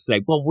 starts to say,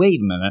 well, wait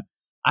a minute.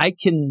 I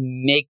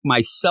can make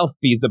myself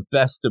be the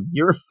best of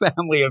your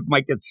family. It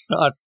might get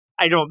sus.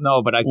 I don't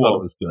know, but I thought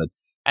it was good.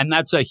 And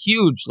that's a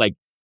huge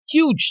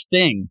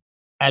thing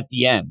at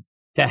the end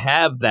to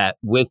have that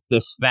with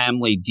this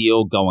family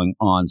deal going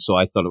on. So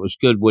I thought it was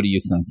good. What do you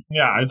think?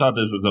 Yeah, I thought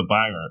this was a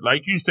banger.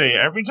 Like you say,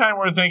 every time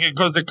we're thinking,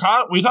 because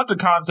we thought the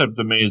concept's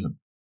amazing,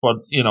 but,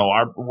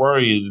 our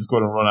worry is it's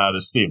going to run out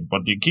of steam.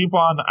 But they keep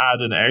on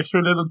adding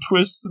extra little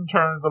twists and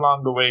turns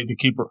along the way to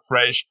keep it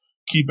fresh.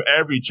 Keep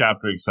every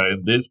chapter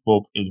exciting. This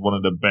book is one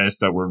of the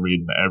best that we're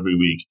reading every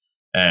week.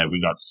 We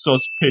got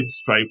Sus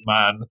Pinstripe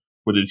Man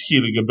with his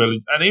healing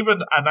abilities, and even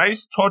a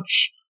nice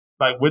touch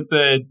like with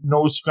the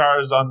no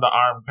scars on the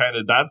arm, kind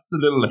of, that's the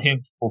little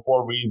hint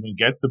before we even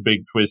get the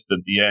big twist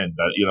at the end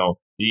that,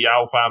 the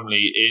Yao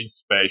family is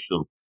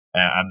special.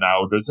 And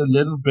now there's a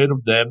little bit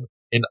of them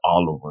in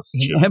all of us,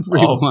 Jim.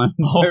 Everyone.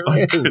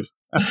 There is.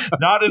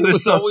 Not in the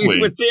sus always way.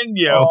 Within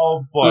you.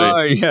 Oh, boy.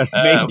 Oh, yes.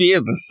 Maybe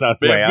in the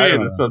sus way. I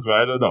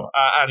don't know.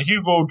 And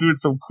Hugo doing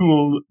some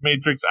cool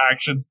Matrix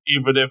action,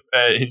 even if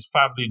his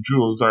family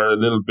jewels are a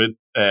little bit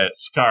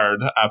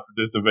scarred after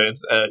this event.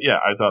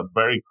 I thought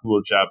very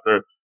cool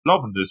chapter.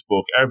 Loving this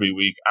book every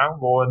week. I'm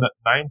going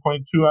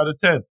 9.2 out of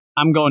 10.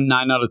 I'm going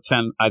 9 out of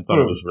 10. I thought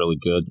it was really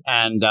good.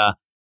 And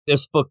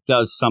this book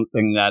does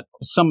something that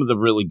some of the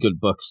really good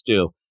books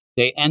do.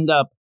 They end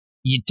up,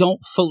 you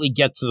don't fully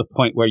get to the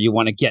point where you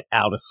want to get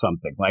out of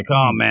something. Like,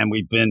 oh man,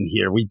 we've been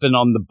here. We've been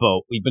on the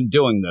boat. We've been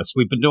doing this.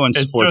 We've been doing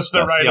sports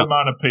stuff. It's just the right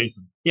amount of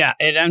pacing. Yeah,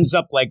 it ends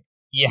up like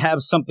you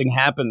have something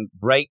happen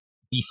right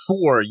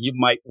before you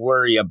might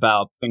worry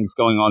about things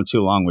going on too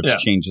long, which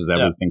changes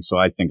everything. So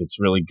I think it's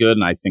really good,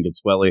 and I think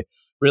it's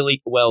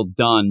really well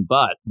done.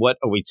 But what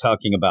are we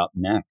talking about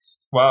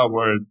next? Well,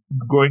 we're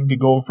going to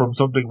go from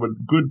something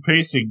with good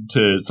pacing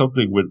to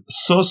something with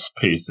sus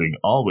pacing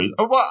always.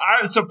 Well,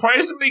 a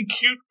surprisingly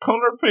cute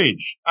color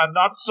page, and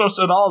not sus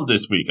at all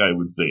this week, I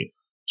would say,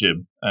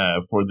 Jim,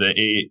 for the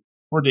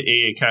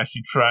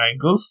Ayakashi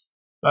triangles.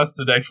 That's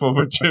the next one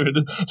we're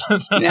doing.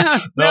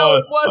 No,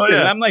 it wasn't.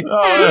 I'm like,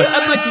 what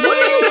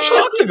are you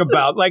talking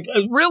about? Like,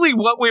 really,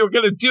 what we were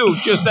going to do?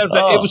 Just as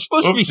it was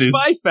supposed to be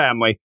Spy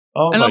Family.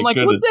 And I'm like,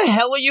 goodness. What the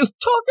hell are you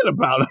talking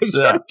about? I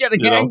started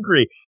getting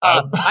angry.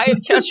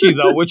 Ayakashi,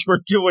 though, which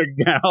we're doing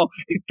now,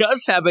 it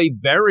does have a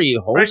very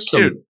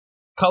wholesome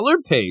color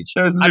page.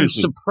 I'm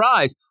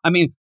surprised. I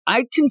mean,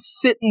 I can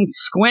sit and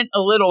squint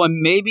a little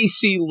and maybe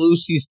see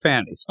Lucy's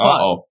panties.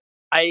 But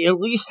I at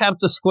least have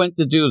to squint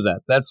to do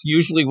that. That's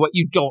usually what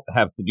you don't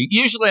have to do.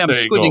 Usually I'm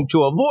squinting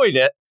to avoid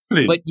it.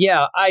 Please. But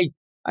yeah, I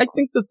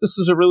think that this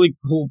is a really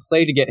cool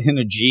play to get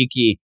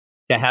Hinojiki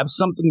to have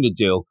something to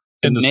do,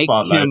 to make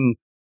him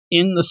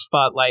in the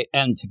spotlight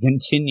and to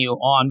continue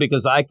on,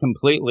 because I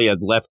completely had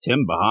left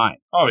him behind.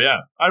 Oh, yeah.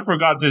 I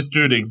forgot this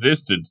dude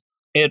existed.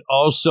 It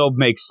also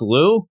makes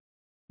Lou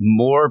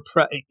more...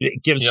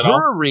 it gives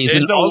her a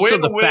reason. It's a also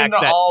win-win the fact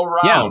that, all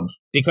round.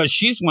 Because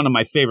she's one of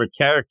my favorite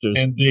characters.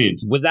 Indeed.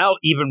 Without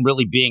even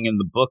really being in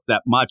the book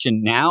that much.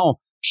 And now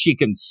she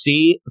can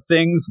see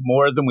things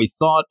more than we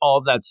thought,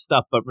 all that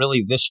stuff. But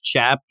really, this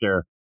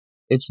chapter,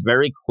 it's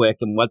very quick.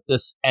 And what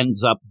this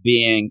ends up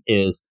being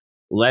is,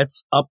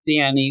 let's up the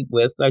ante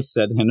with, I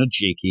said,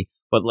 Hinojiki,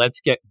 but let's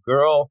get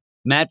girl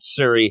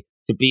Matsuri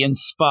to be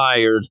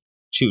inspired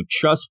to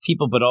trust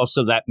people, but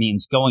also that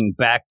means going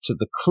back to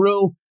the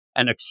crew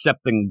and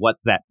accepting what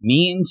that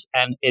means.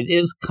 And it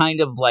is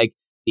kind of like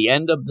the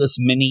end of this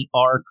mini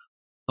arc,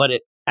 but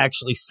it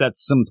actually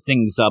sets some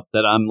things up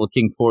that I'm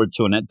looking forward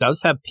to. And it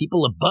does have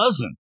people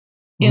a-buzzing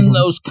in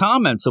those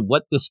comments of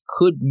what this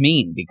could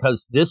mean,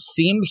 because this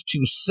seems to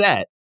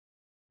set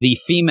the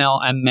female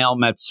and male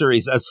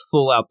Matsuris as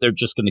full out. They're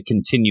just going to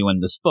continue in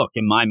this book.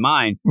 In my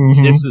mind,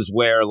 this is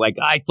where, like,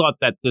 I thought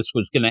that this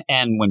was going to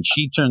end when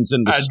she turns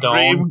into stone.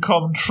 A dream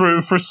come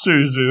true for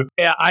Suzu.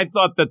 Yeah, I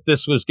thought that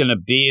this was going to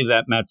be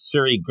that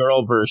Matsuri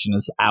girl version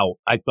is out.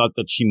 I thought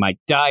that she might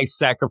die,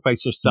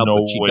 sacrifice herself,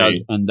 but she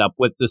does end up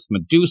with this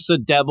Medusa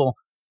devil.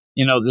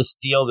 You know, this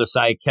deal, this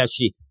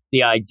Ayakashi,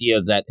 the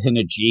idea that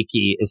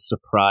Hinojiki is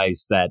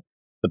surprised that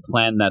the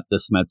plan that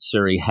this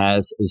Matsuri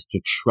has is to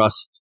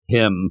trust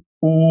him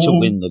to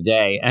win the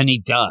day, and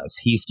he does.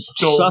 He's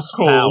sus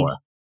power.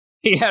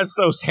 He has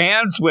those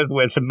hands with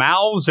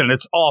mouths, and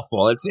it's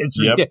awful. It's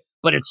ridiculous,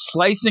 but it's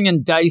slicing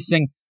and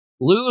dicing.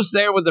 Lou's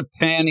there with the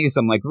panties.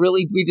 I'm like,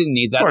 really? We didn't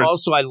need that.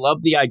 Also, I love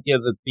the idea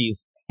that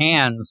these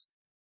hands,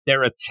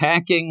 they're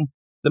attacking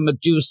the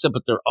Medusa,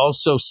 but they're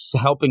also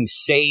helping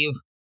save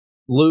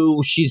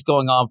Lou. She's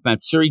going off.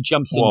 Matsuri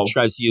jumps in and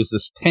tries to use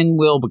this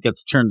pinwheel, but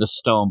gets turned to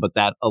stone. But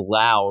that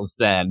allows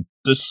then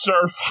the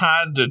surf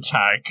hand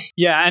attack.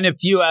 Yeah, and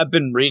if you have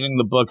been reading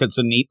the book, it's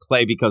a neat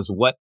play, because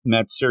what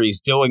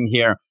Matsuri's doing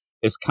here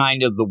is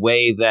kind of the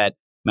way that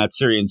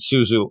Matsuri and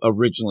Suzu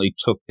originally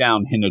took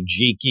down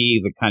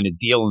Hinojiki, the kind of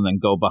deal, and then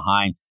go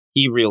behind.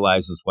 He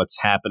realizes what's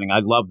happening.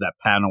 I love that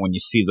panel when you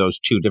see those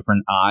two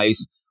different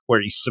eyes,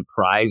 where he's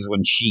surprised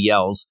when she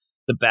yells,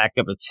 the back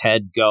of its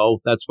head go.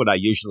 That's what I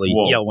usually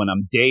yell when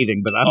I'm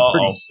dating, but I'm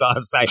pretty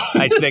sus,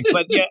 I think.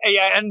 But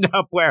yeah, end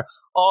up where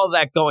all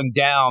that going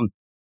down,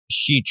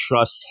 she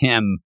trusts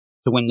him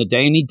to win the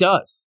day, and he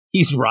does.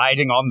 He's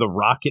riding on the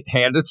rocket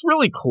hand. It's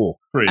really cool.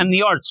 And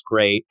the art's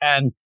great,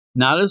 and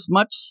not as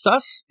much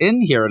sus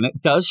in here. And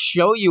it does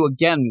show you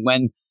again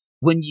when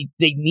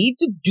they need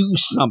to do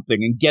something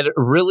and get it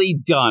really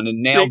done and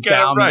nailed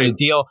down in the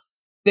deal.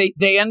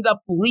 They end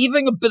up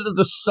leaving a bit of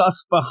the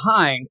sus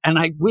behind, and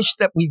I wish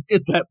that we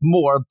did that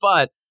more,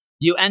 but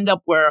you end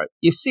up where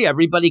you see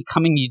everybody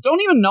coming. You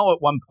don't even know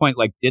at one point,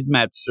 like, did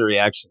Matsuri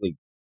actually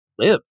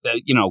live?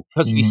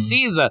 Because we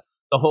see the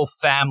whole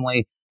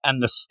family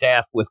and the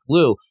staff with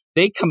Lou.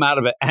 They come out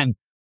of it, and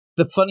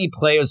the funny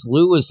play is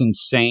Lou is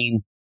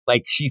insane.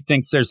 Like, she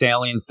thinks there's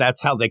aliens.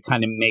 That's how they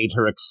kind of made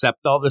her accept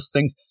all these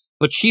things.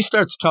 But she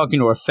starts talking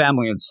to her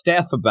family and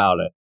staff about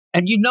it.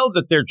 And you know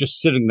that they're just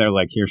sitting there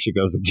like, here she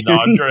goes again.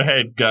 Nod your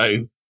head,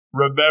 guys.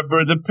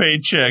 Remember the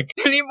paycheck.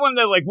 And even when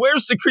they're like,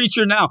 where's the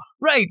creature now?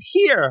 Right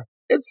here.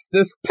 It's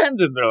this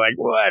pendant. They're like,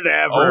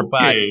 whatever. Okay.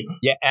 But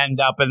you end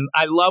up, and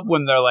I love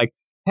when they're like,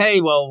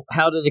 hey, well,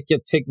 how did it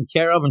get taken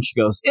care of? And she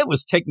goes, it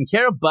was taken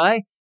care of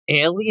by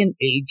alien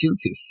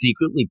agents who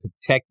secretly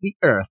protect the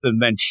Earth.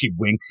 And then she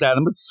winks at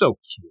him. It's so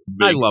cute.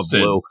 I love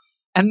sense. Lou.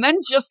 And then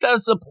just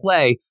as a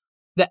play,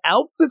 the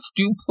outfits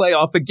do play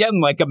off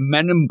again like a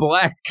Men in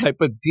Black type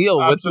of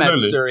deal Absolutely.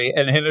 with Matsuri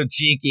and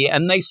Hinojiki.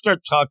 And they start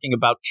talking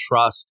about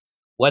trust,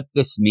 what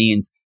this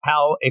means,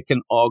 how it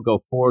can all go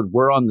forward.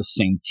 We're on the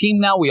same team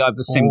now. We have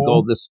the same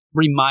goal. This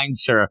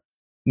reminds her,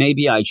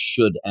 maybe I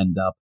should end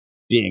up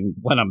being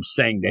what I'm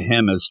saying to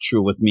him is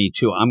true with me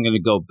too. I'm going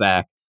to go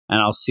back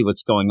and I'll see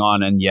what's going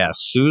on. And yeah,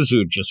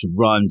 Suzu just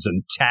runs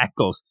and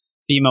tackles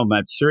female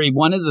Matsuri.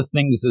 One of the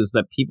things is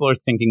that people are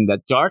thinking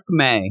that Dark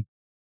May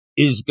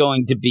is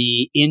going to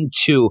be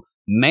into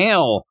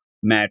male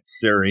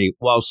Matsuri,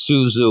 while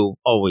Suzu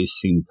always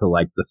seemed to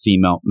like the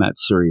female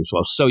Matsuri as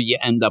well. So you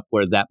end up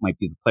where that might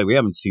be the play. We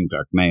haven't seen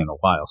Dark May in a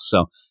while,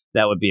 so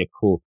that would be a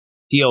cool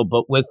deal.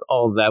 But with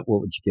all that, what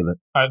would you give it?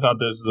 I thought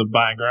this was a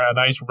banger. A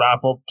nice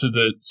wrap up to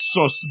the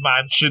Sus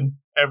Mansion,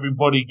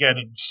 everybody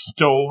getting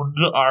stoned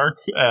arc.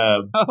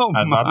 And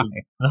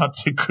not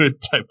the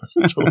good type of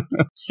stoned.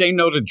 Say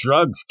no to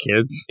drugs,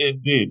 kids.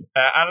 Indeed.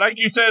 And like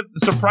you said,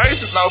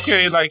 surprisingly,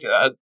 okay, like,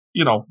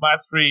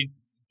 Matsuri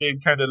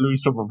did kind of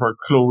lose some of her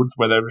clothes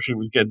whenever she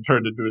was getting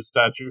turned into a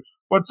statue.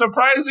 But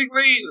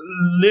surprisingly,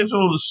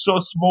 little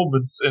sus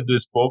moments in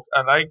this book.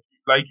 And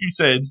like you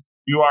said,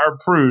 you are a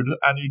prude,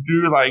 and you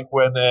do like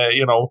when,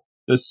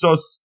 the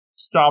sus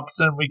stops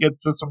and we get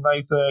to some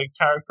nice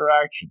character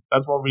action.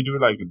 That's what we do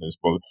like in this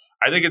book.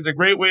 I think it's a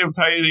great way of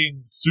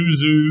tying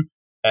Suzu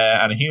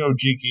and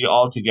Hinojiki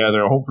all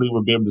together. Hopefully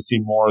we'll be able to see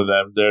more of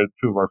them. They're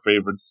two of our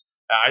favorites.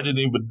 I didn't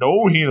even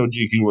know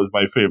Hinojiki was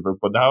my favorite,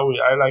 but now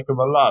I like him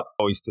a lot.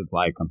 Always did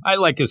like him. I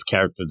like his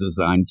character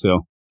design too.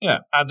 Yeah,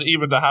 and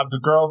even to have the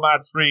girl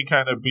Matsuri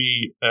kind of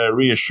be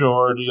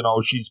reassured,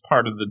 she's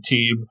part of the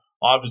team.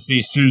 Obviously,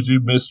 Suzu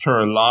missed her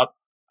a lot.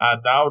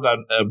 And now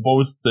that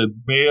both the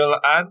male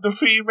and the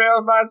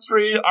female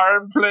Matsuri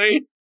are in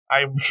play,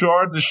 I'm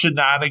sure the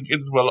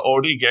shenanigans will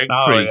only get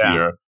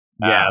crazier.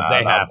 Yeah,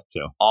 they have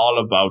to.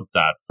 All about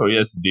that. So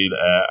yes, indeed,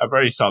 a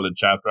very solid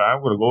chapter.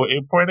 I'm going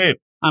to go 8.8.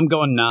 I'm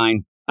going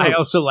 9. I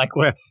also like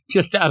where,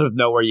 just out of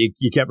nowhere, you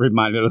get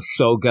reminded of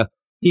Soga.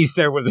 He's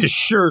there with his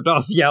shirt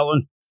off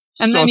yelling.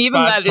 And then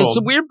even that, it's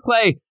a weird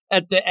play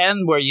at the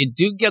end where you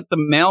do get the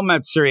male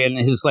Matsuri and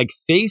his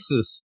face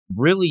is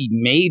really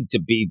made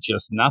to be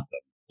just nothing.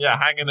 Yeah,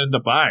 hanging in the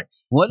back.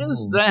 What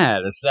is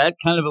that? Is that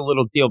kind of a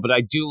little deal? But I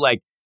do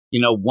like,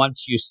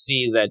 once you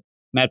see that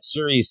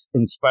Matsuri's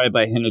inspired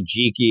by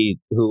Hinojiki,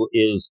 who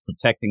is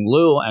protecting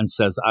Lou and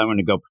says, I want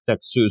to go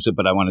protect Suzu,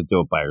 but I want to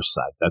do it by her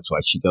side. That's why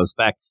she goes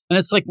back. And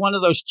it's like one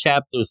of those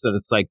chapters that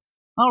it's like,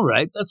 all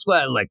right, that's why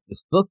I like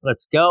this book.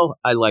 Let's go.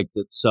 I liked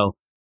it. So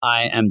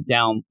I am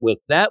down with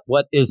that.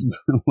 What is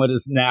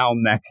now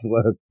next,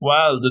 Luke?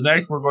 Well, the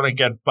next we're going to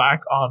get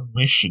back on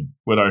mission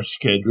with our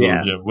schedule,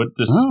 yes. Jim, with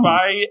the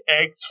Spy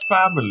X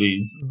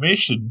Families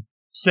mission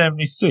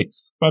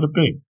 76. Bada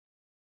bing.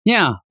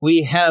 Yeah,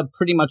 we have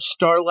pretty much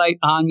Starlight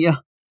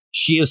Anya.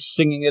 She is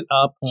singing it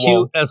up,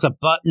 cute as a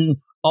button.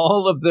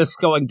 All of this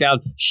going down.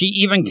 She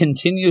even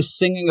continues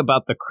singing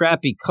about the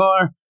crappy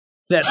car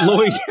that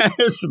Lloyd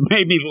has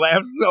made me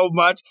laugh so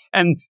much.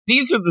 And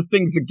these are the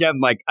things, again,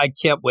 like, I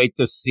can't wait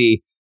to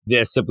see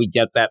this if we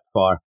get that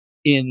far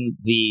in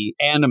the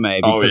anime,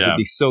 because it'd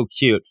be so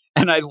cute.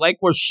 And I like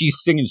where she's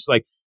singing. She's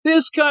like,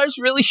 this car's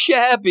really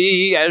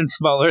shabby and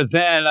smaller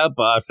than a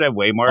bus and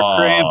way more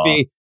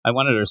crampy. I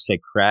wanted her to say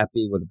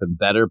crappy, would have been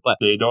better, but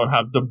they don't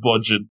have the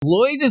budget.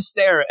 Lloyd is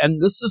there,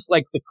 and this is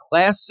like the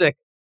classic,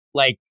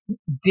 like,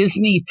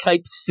 Disney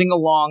type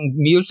sing-along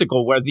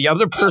musical where the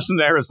other person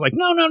there is like,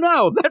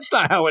 no, that's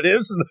not how it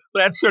is, and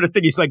that sort of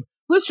thing. He's like,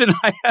 listen,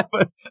 I have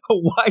a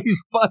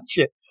wise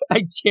budget.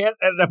 I can't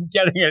end up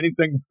getting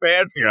anything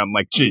fancier. I'm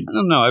like, jeez. I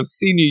don't know. I've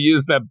seen you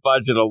use that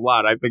budget a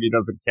lot. I think he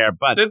doesn't care.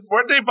 But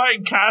weren't they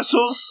buying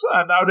castles,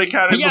 and now they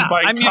can't even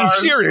buy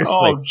cars? Seriously.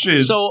 Oh,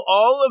 jeez. So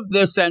all of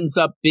this ends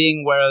up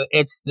being where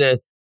it's the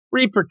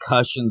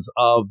repercussions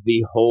of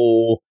the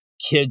whole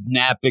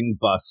kidnapping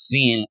bus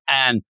scene,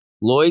 and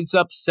Lloyd's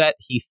upset.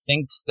 He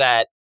thinks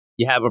that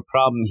you have a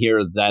problem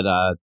here, that,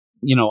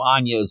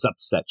 Anya is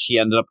upset. She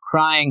ended up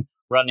crying,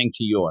 running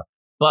to Yor.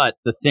 But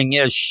the thing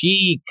is,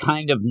 she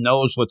kind of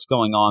knows what's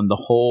going on,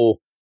 the whole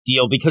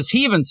deal, because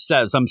he even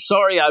says, I'm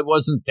sorry I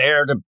wasn't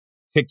there to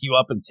pick you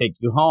up and take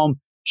you home.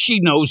 She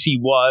knows he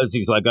was.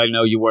 He's like, I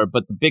know you were.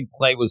 But the big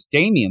play was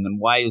Damien and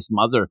why his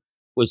mother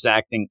was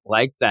acting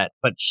like that.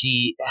 But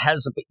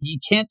you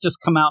can't just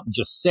come out and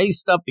just say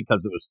stuff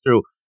because it was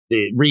through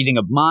the reading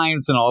of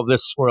minds and all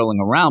this swirling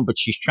around. But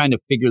she's trying to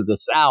figure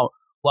this out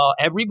while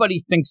everybody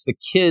thinks the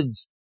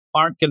kids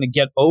aren't going to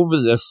get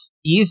over this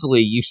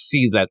easily. You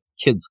see that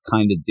kids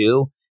kind of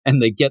do,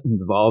 and they get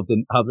involved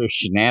in other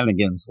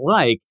shenanigans,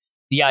 like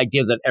the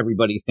idea that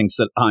everybody thinks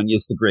that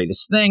Anya's the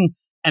greatest thing.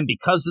 And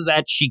because of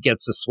that, she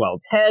gets a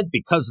swelled head.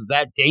 Because of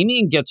that,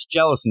 Damien gets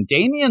jealous. And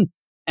Damien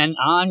and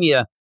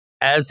Anya,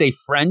 as a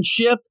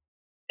friendship,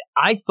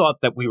 I thought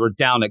that we were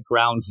down at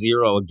ground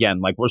zero again.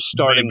 Like we're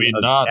starting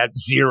at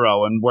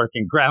zero and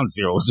working ground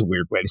zero is a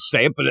weird way to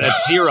say it, but at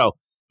zero.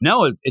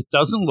 No, it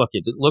doesn't look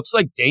it. It looks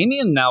like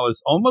Damien now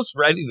is almost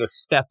ready to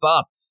step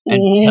up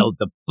and tell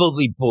the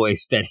bully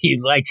boys that he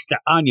likes to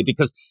Anya,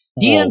 because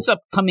he ends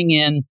up coming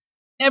in.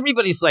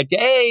 Everybody's like,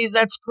 hey,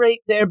 that's great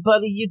there,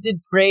 buddy. You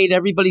did great.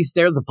 Everybody's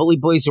there. The bully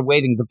boys are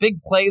waiting. The big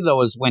play,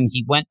 though, is when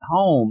he went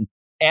home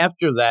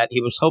after that.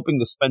 He was hoping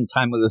to spend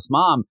time with his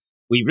mom.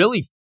 We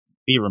really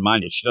be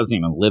reminded she doesn't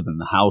even live in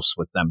the house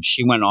with them.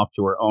 She went off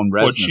to her own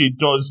residence. But she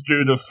does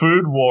do the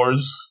food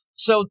wars.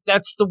 So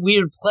that's the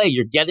weird play.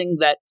 You're getting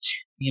that,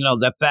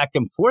 that back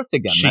and forth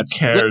again. That's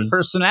split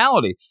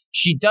personality.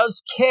 She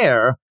does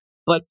care,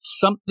 but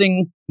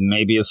something,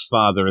 maybe his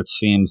father, it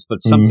seems,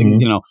 but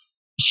something,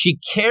 she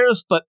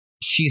cares, but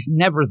she's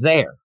never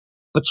there.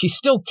 But she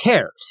still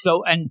cares.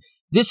 So, and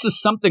this is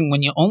something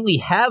when you only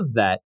have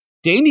that.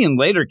 Damien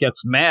later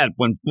gets mad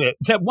when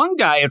that one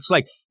guy, it's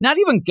like, not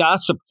even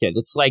gossip kid.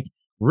 It's like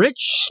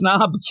rich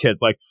snob kid.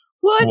 Like,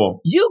 what? Whoa.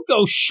 You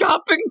go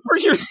shopping for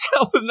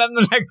yourself. And then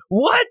the next,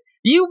 what?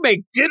 You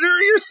make dinner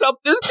yourself?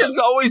 This kid's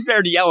always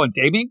there to yell. And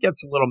Damien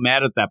gets a little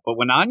mad at that. But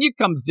when Anya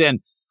comes in,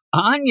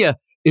 Anya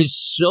is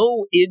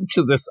so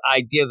into this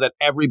idea that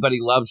everybody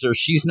loves her.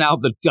 She's now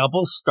the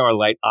double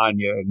Starlight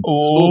Anya in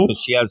school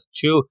because she has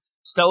 2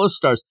 stellar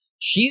stars.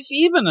 She's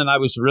even, and I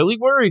was really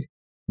worried,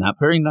 not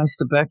very nice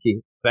to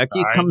Becky.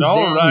 Becky comes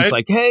in and is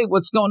like, hey,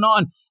 what's going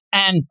on?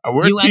 And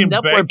you end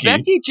up where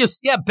Becky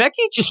just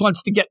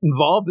wants to get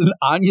involved. And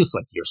Anya's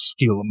like, you're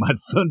stealing my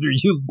thunder,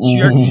 you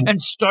jerk, and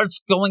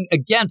starts going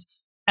against.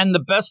 And the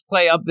best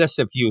play of this,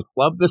 if you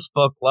love this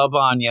book, love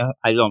Anya,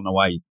 I don't know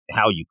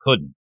how you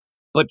couldn't.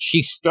 But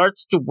she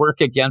starts to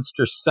work against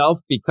herself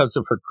because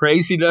of her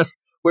craziness,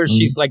 where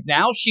she's like,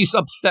 now she's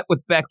upset with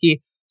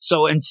Becky.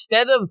 So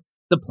instead of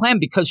the plan,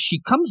 because she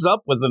comes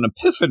up with an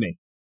epiphany,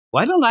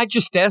 why don't I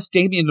just ask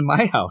Damien to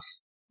my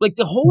house? Like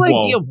the whole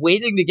idea of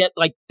waiting to get,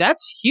 like,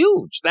 that's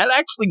huge. That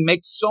actually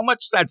makes so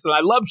much sense. And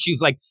I love,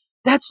 she's like,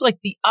 that's like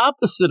the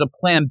opposite of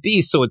plan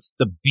B. So it's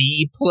the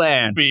B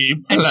plan.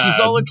 And she's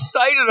all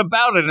excited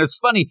about it. And it's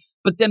funny.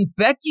 But then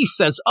Becky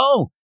says,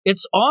 oh,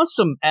 it's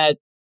awesome at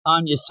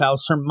Anya's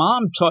house. Her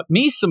mom taught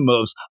me some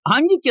moves.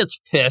 Anya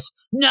gets pissed.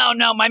 No,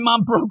 my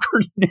mom broke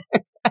her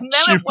neck. And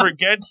then she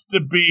forgets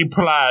the B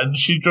plan.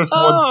 She just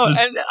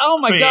wants to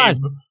my God.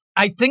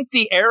 I think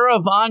the era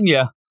of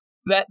Anya,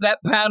 that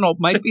panel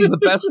might be the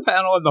best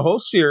panel in the whole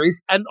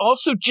series. And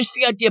also just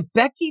the idea,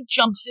 Becky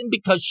jumps in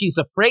because she's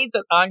afraid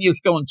that Anya's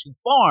going too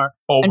far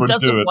and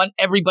doesn't want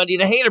everybody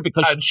to hate her.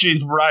 And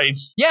she's right.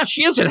 Yeah,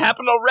 she is. It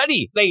happened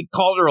already. They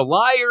called her a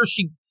liar.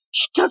 She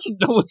doesn't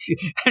know what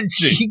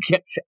she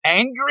gets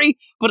angry,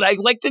 but I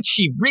like that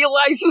she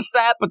realizes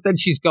that, but then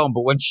she's going.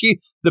 But when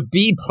the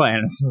B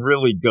plan is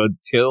really good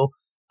too.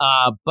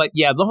 But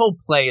yeah, the whole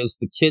play is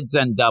the kids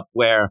end up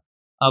where,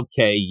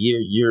 okay,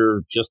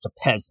 you're just a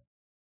peasant.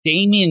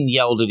 Damien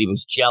yelled it. He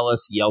was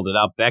jealous. He yelled it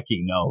out.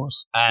 Becky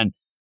knows. And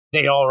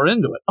they all are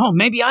into it. Oh,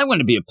 maybe I want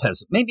to be a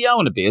peasant. Maybe I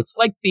want to be. It's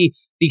like the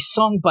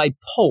song by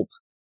Pulp,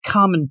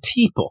 Common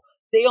People.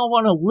 They all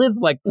want to live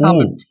like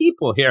common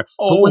people here.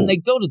 But when they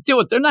go to do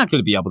it, they're not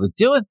going to be able to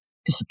do it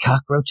because the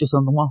cockroaches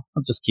on the wall.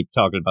 I'll just keep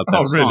talking about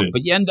that song. Really?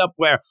 But you end up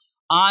where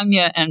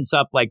Anya ends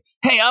up like,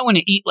 hey, I want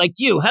to eat like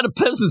you. How do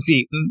peasants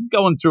eat? And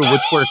going through,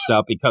 which works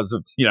out because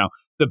of,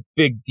 the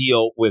big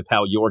deal with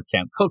how York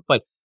can't cook.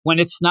 But when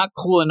it's not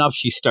cool enough,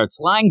 she starts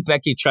lying.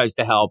 Becky tries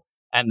to help,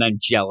 and then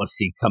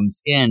jealousy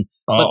comes in.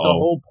 But the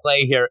whole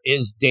play here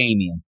is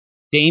Damien.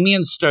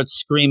 Damien starts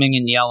screaming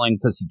and yelling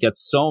because he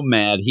gets so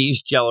mad. He's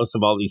jealous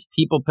of all these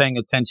people paying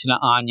attention to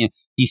Anya.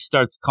 He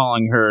starts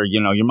calling her,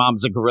 your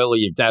mom's a gorilla,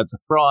 your dad's a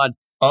fraud.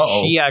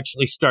 She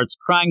actually starts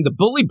crying. The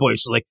bully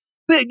boys are like,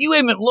 man, you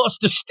haven't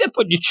lost a step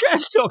on your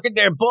trash talking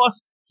there,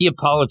 boss. He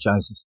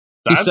apologizes.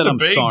 He said, I'm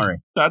sorry.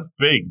 That's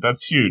big.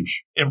 That's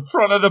huge. In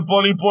front of the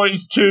bully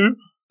boys, too.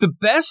 The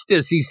best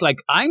is he's like,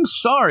 I'm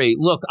sorry.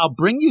 Look, I'll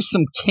bring you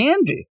some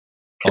candy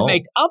to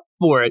make up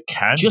for it.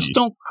 Candy. Just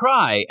don't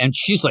cry. And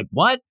she's like,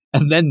 what?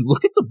 And then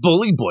look at the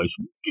bully boys.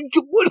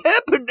 What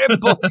happened there,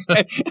 boss?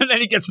 And then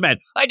he gets mad.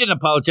 I didn't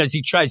apologize.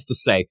 He tries to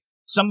say,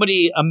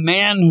 a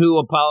man who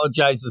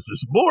apologizes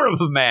is more of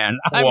a man.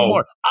 I'm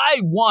more. I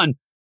won.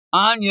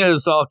 Anya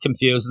is all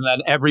confused, and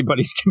then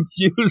everybody's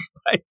confused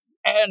by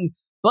the end.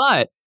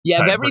 But you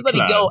have everybody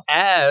go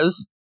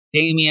as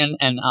Damien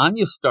and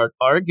Anya start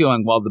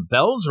arguing while the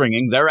bell's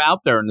ringing. They're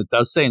out there, and it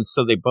does say, and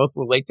so they both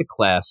relate to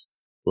class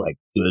like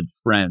good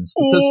friends.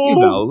 Because,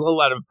 a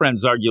lot of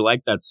friends argue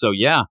like that. So,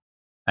 yeah,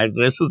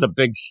 this is a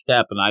big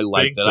step, and I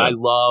like that. I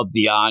love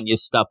the Anya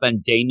stuff,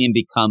 and Damien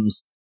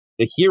becomes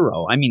the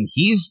hero. I mean,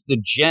 he's the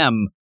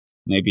gem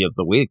maybe of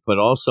the week, but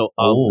also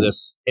of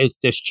this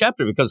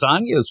chapter, because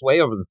Anya is way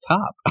over the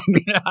top. I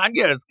mean,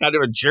 Anya is kind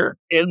of a jerk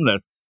in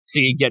this. So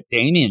you get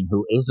Damien,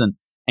 who isn't,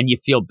 and you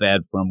feel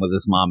bad for him with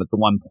his mom at the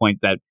one point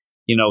that,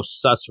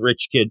 sus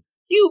rich kid,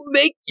 you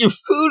make your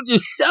food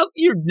yourself,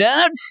 you're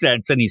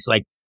nonsense. And he's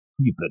like,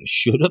 you better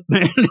shut up,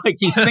 man. Like,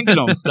 he's thinking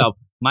to himself,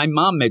 my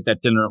mom made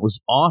that dinner. It was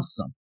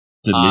awesome.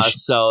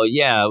 Delicious. So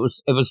yeah, it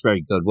was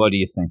very good. What do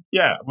you think?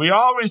 Yeah, we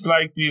always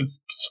like these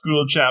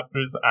school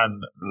chapters,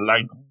 and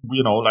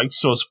like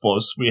Sus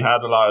Bus, we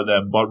had a lot of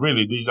them, but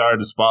really these are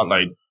the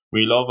spotlight.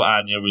 We love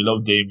Anya, we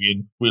love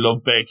Damien, we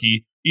love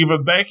Becky.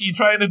 Even Becky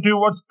trying to do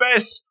what's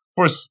best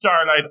for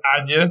Starlight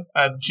Anya,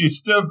 and she's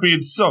still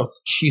being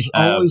sus. She's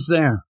always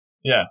there.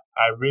 Yeah,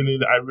 I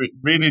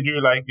really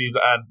do like these,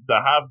 and to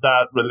have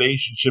that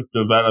relationship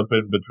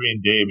developing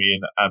between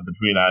Damien and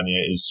between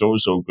Anya is so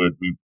good.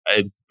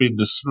 It's been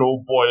the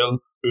slow boil.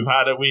 We've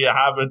had it. We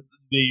haven't.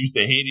 They used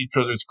to hate each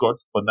other's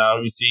guts, but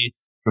now you see,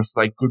 just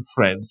like good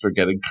friends, they're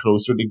getting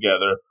closer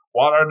together.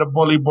 What are the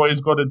bully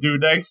boys going to do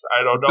next?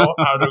 I don't know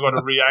how they're going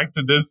to react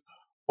to this.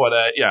 But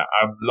yeah,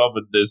 I'm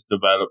loving this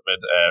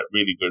development.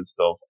 Really good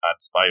stuff. And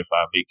Spy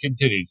Family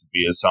continues to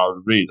be a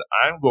solid read.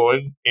 I'm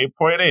going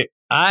 8.8.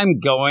 I'm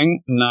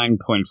going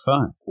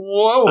 9.5.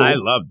 Whoa. I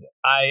loved it.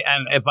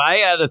 And if I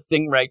had a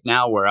thing right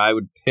now where I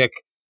would pick,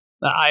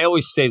 I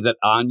always say that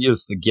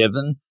Anya's the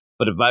given,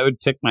 but if I would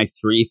pick my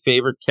 3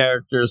 favorite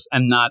characters,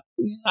 and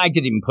I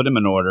could even put them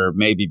in order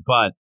maybe,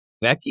 but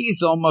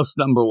Becky's almost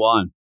number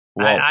 1.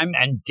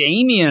 And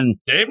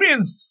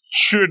Damien's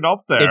shooting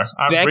up there. It's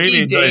Becky,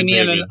 really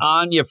Damien, and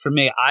Anya for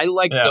me. I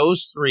like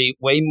those 3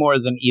 way more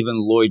than even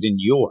Lloyd and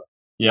Yor.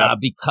 Yeah.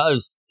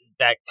 Because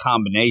that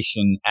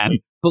combination, and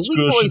Bully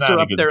Boys are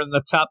up there in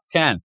the top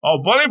 10. Oh,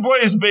 Bully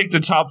Boys make the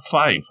top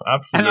 5.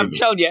 Absolutely. And I'm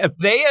telling you, if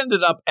they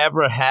ended up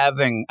ever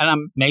having,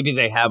 and maybe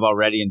they have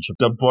already in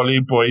Japan, the Bully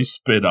Boys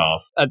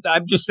spin-off.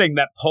 I'm just saying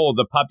that poll,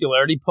 the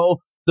popularity poll,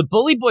 the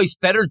Bully Boys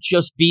better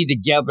just be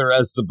together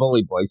as the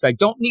Bully Boys. I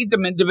don't need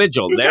them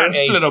individual. They're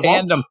a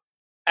tandem.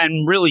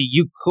 And really,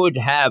 you could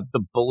have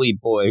the Bully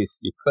Boys.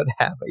 You could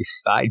have a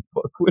side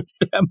book with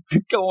them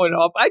going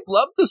off. I'd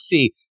love to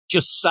see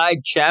just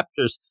side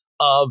chapters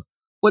of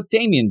what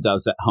Damien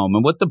does at home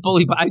and what the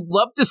I'd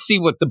love to see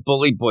what the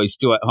Bully Boys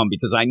do at home,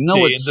 because I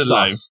know it's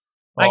sus.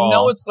 I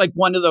know it's like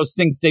one of those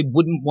things they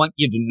wouldn't want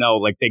you to know.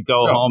 Like they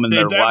go home and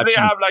they're watching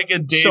have like a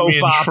soap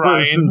Damien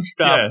operas shrine. and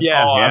stuff.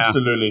 Yeah.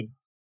 Absolutely.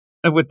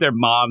 And with their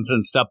moms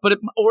and stuff. But it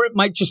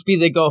might just be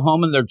they go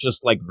home and they're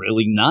just like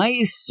really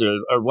nice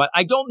or what.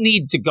 I don't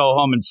need to go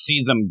home and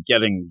see them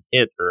getting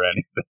hit or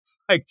anything.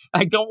 Like,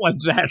 I don't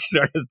want that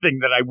sort of thing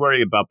that I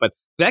worry about. But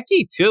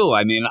Becky too.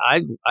 I mean,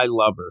 I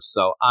love her.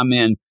 So I'm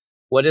in.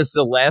 What is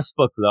the last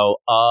book, though,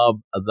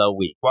 of the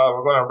week? Well,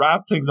 we're going to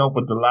wrap things up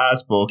with the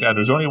last book, and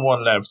there's only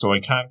one left, so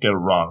I can't get it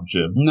wrong,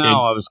 Jim. No,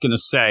 I was going to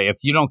say, if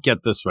you don't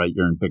get this right,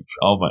 you're in big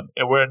trouble. Oh, man.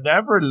 And we're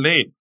never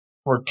late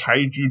for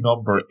Kaiju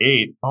number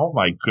 8. Oh,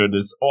 my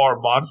goodness. Or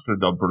Monster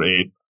number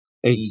 8.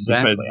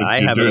 Exactly.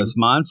 I have it as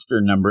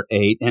Monster number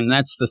 8, and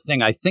that's the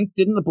thing. I think,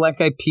 didn't the Black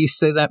Eyed Peas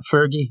say that,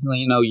 Fergie?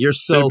 You're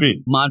so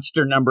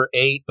Monster number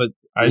 8, but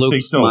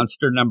Luke's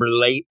Monster number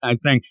late, I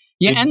think.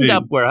 You end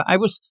up where I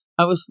was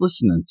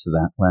listening to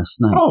that last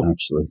night,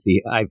 actually.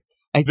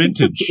 I think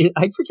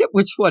I forget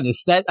which one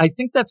is that. I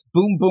think that's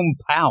Boom Boom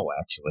Pow,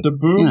 actually. The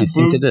Boom I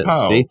think Boom it is.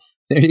 Pow. See?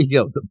 There you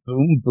go. The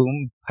Boom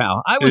Boom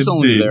Pow. I was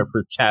only there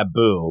for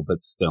Taboo,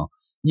 but still.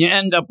 You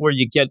end up where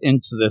you get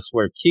into this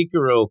where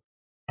Kikoru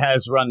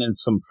has run into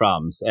some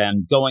problems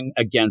and going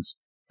against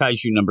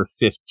Kaiju number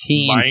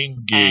 15. Mind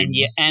games. And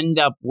you end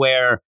up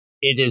where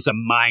it is a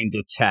mind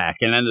attack,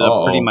 and ended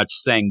up pretty much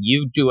saying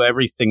you do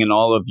everything and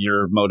all of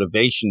your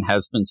motivation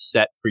has been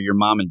set for your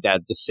mom and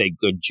dad to say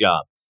good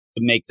job,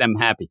 to make them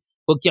happy.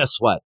 Well, guess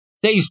what?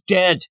 They's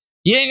dead.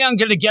 You ain't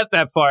going to get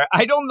that far.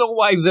 I don't know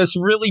why this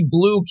really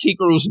blew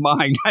Kikoru's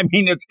mind. I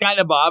mean, it's kind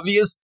of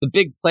obvious. The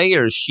big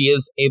players, she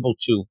is able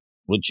to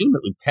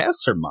legitimately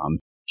pass her mom.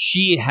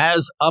 She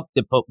has upped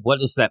it, but what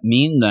does that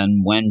mean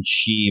then when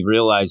she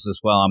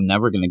realizes, well, I'm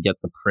never going to get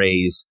the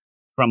praise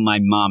from my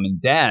mom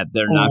and dad?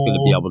 They're not going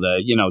to be able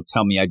to,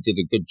 tell me I did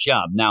a good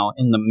job. Now,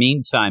 in the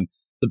meantime,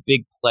 the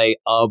big play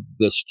of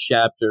this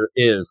chapter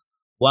is,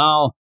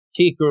 while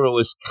Kikoru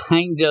is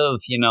kind of,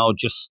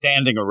 just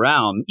standing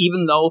around,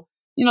 even though,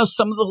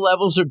 some of the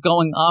levels are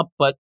going up,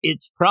 but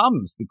it's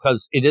problems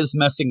because it is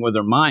messing with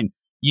her mind.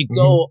 You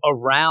go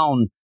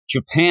around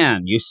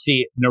Japan, you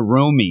see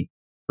Narumi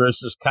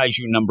versus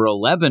Kaiju number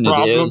 11.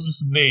 Problems it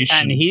is. Nation.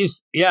 And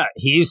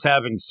he's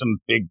having some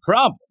big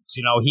problems.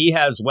 He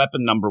has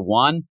weapon number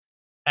 1,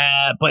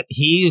 but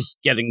he's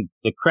getting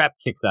the crap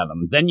kicked out of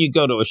him. Then you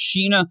go to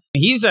Ashina.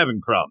 He's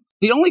having problems.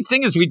 The only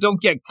thing is we don't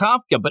get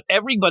Kafka, but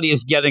everybody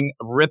is getting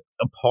ripped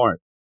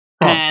apart.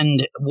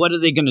 And what are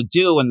they going to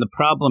do? And the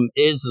problem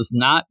is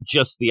not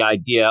just the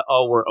idea,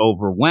 we're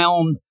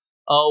overwhelmed,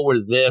 we're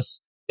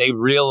this. They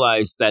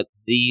realize that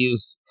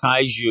these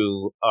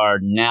kaiju are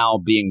now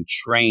being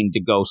trained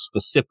to go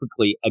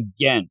specifically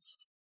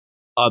against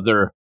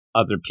other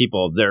other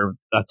people, their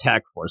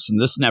attack force.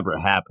 And this never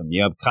happened.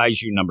 You have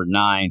Kaiju number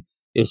 9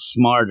 is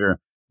smarter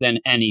than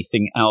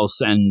anything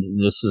else. And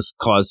this is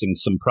causing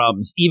some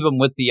problems, even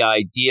with the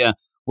idea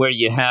where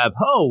you have,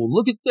 oh,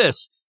 look at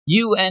this.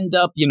 You end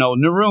up,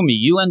 Narumi,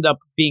 you end up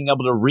being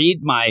able to read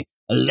my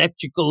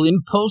electrical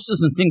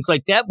impulses and things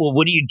like that. Well,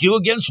 what do you do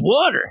against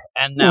water?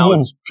 And now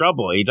it's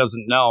trouble. He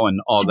doesn't know and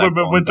all that.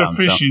 Swimming with the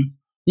fishies.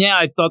 So, yeah,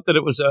 I thought that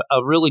it was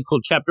a really cool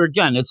chapter.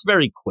 Again, it's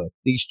very quick.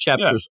 These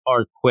chapters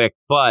are quick,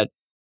 but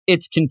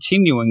it's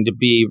continuing to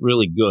be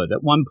really good.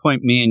 At one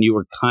point, me and you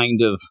were kind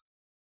of,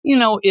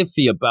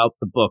 iffy about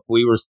the book.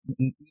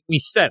 We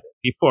said it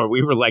before.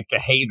 We were like the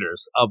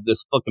haters of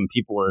this book, and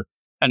people were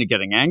kind of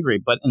getting angry.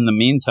 But in the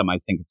meantime, I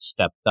think it's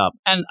stepped up.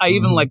 And I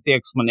even like the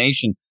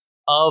explanation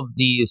of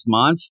these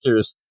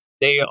monsters.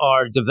 They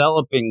are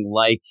developing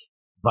like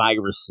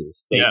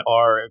viruses. They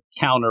are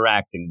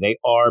counteracting. They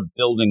are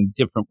building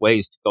different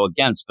ways to go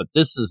against. But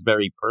this is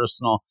very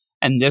personal.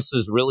 And this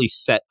is really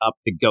set up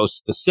to go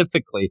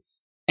specifically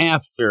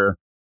after,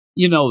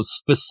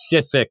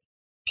 specific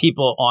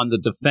people on the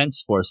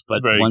defense force.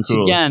 But once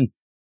again,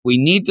 we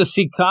need to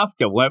see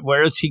Kafka.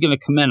 Where is he going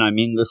to come in? I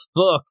mean, this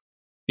book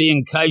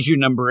being Kaiju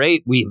number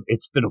 8,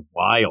 it's been a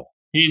while.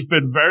 He's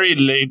been very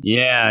late.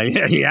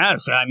 Yeah.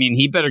 So, I mean,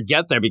 he better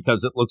get there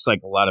because it looks like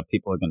a lot of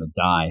people are going to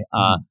die.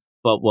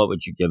 But what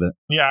would you give it?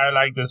 Yeah, I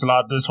like this a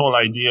lot. This whole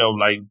idea of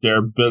like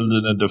they're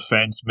building a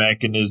defense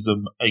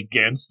mechanism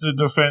against the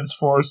defense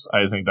force.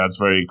 I think that's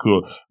very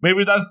cool.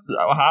 Maybe that's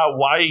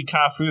why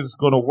Kafka is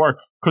going to work,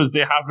 because they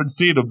haven't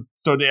seen him,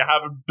 so they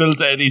haven't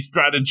built any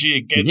strategy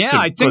against him. Yeah,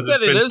 I think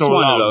that it is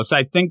one of those.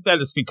 I think that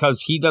it's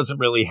because he doesn't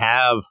really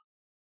have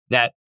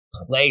that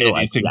play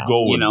like that,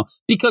 going.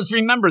 Because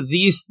remember,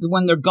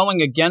 when they're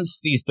going against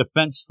these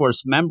defense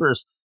force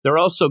members, they're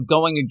also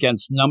going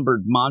against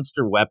numbered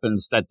monster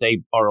weapons that they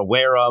are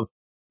aware of.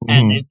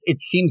 And it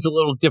seems a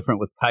little different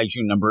with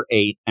Kaiju number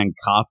 8 and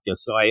Kafka.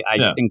 So I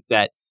think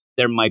that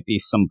there might be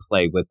some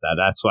play with that.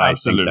 That's why I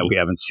think that we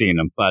haven't seen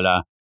them. But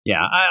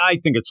I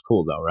think it's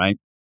cool though, right?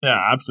 Yeah,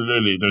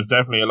 absolutely. There's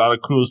definitely a lot of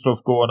cool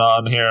stuff going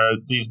on here.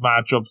 These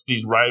matchups,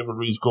 these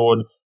rivalries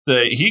going.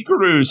 The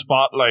Hikaru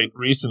spotlight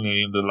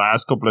recently in the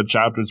last couple of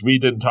chapters, we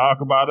didn't talk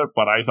about it,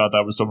 but I thought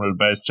that was some of the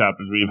best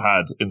chapters we've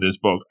had in this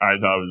book. I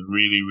thought it was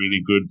really,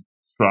 really good,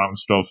 strong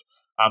stuff.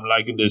 I'm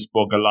liking this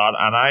book a lot,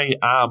 and I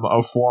am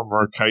a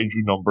former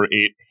Kaiju number 8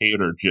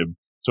 hater, Jim.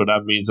 So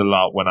that means a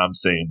lot when I'm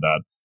saying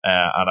that.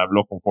 And I'm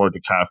looking forward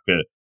to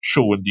Kafka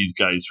showing these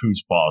guys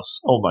who's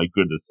boss. Oh my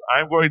goodness.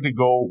 I'm going to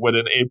go with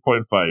an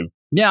 8.5.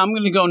 Yeah, I'm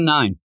going to go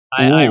 9.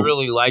 I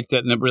really liked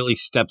it, and it really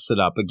steps it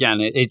up. Again,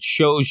 it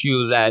shows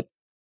you that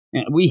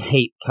we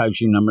hate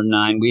Kaiju number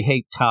 9. We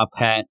hate Top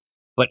Hat,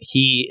 but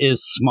he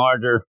is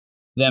smarter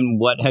than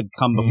what had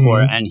come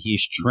before, and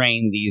he's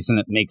trained these, and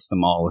it makes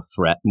them all a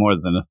threat, more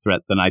than a threat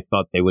than I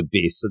thought they would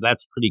be. So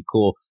that's pretty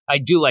cool. I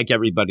do like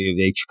everybody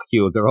at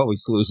HQ. They're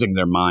always losing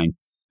their mind.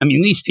 I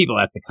mean, these people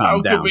have to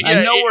calm down.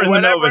 I know we're in the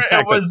middle of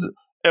attack.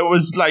 It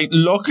was like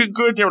looking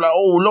good. They were like,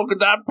 oh, look at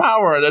that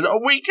power. And then,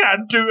 we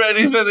can't do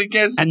anything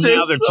against this. And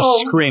now they're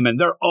just screaming.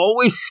 They're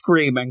always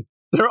screaming.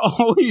 They're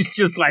always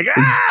just like,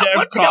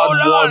 what's going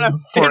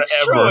on?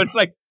 It's true. It's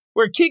like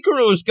where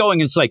Kikaru is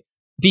going, it's like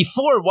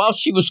before, while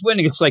she was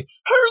winning, it's like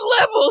her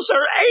levels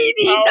are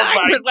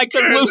 89. Like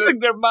they're losing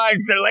their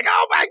minds. They're like,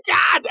 oh my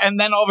God. And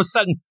then all of a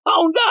sudden,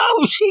 oh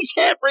no, she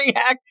can't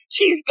react.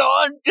 She's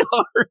gone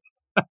dark.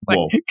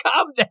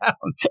 Calm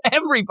down.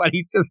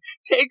 Everybody just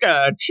take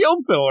a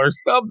chill pill or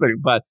something.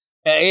 But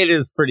it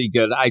is pretty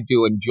good. I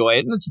do enjoy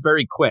it. And it's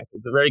very quick.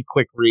 It's a very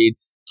quick read.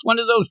 It's one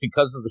of those,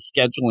 because of the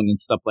scheduling and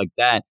stuff like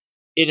that,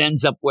 it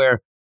ends up where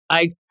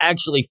I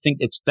actually think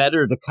it's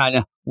better to kind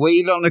of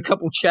wait on a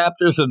couple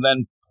chapters and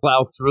then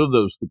plow through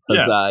those,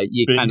 because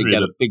you kind of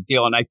get a big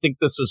deal. And I think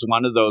this is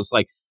one of those,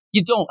 like,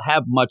 you don't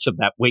have much of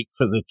that wait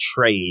for the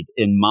trade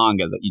in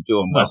manga that you do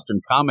in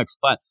Western comics.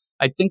 But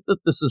I think that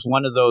this is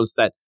one of those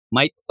that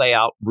might play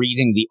out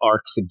reading the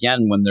arcs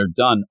again when they're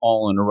done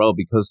all in a row,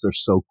 because they're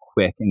so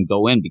quick and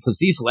go in. Because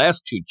these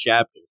last 2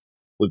 chapters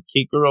with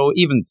Kikuro,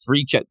 even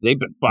 3 chapters, they've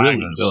been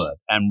really good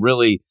and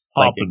really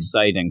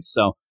exciting.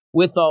 So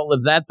with all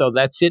of that, though,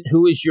 that's it.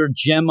 Who is your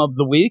gem of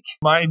the week?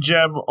 My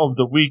gem of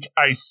the week,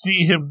 I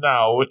see him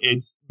now.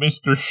 It's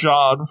Mr.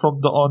 Sean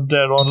from the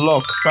Undead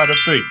Unluck. Bada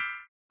bing.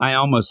 I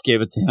almost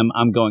gave it to him.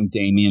 I'm going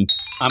Damien.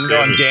 I'm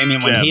going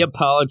Damien when he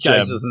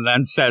apologizes and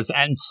then says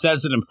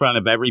it in front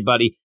of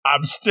everybody.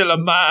 I'm still a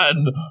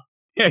man.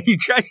 Yeah, he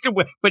tries to,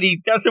 but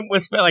he doesn't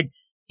whisper. Like,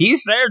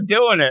 he's there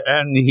doing it,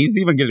 and he's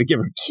even going to give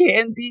her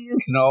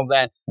candies and all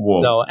that.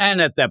 Whoa. So, and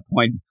at that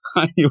point,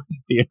 he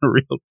was being a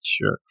real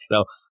jerk.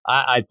 So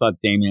I thought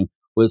Damien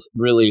was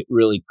really,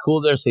 really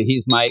cool there. So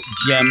he's my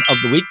gem of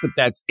the week. But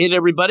that's it,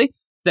 everybody.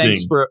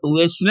 Thanks for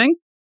listening.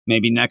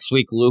 Maybe next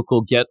week Luke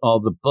will get all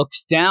the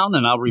books down,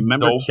 and I'll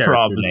remember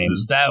character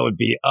names. That would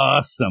be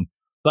awesome.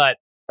 But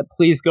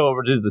please go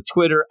over to the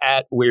Twitter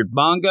at Weird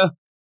Manga.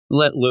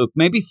 Let Luke.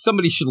 Maybe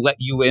somebody should let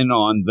you in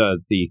on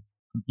the.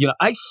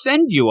 I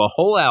send you a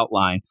whole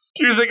outline.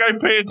 Do you think I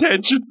pay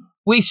attention?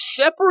 We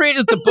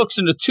separated the books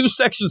into 2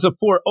 sections of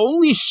 4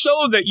 only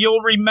so that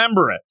you'll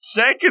remember it.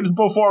 Seconds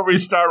before we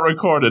start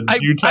recording,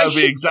 you tell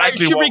me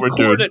exactly what we're doing. I should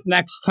record it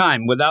next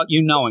time without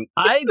you knowing.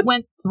 I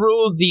went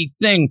through the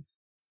thing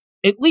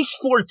at least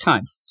 4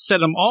 times, said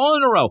them all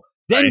in a row.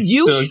 Then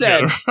you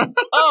said,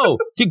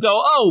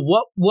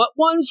 what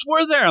ones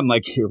were there? I'm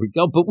like, here we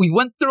go. But we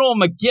went through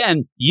them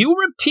again. You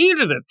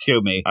repeated it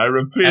to me. I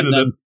repeated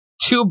it.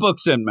 2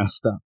 books in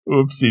messed up.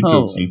 Oopsie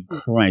doopsies. Oh,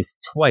 Christ,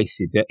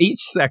 twice you did.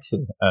 Each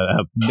section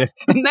missed.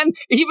 And then,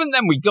 even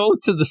then, we go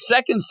to the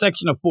second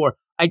section of 4.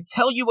 I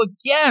tell you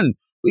again,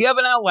 we have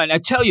an outline. I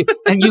tell you,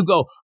 and you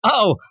go,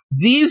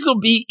 these will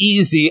be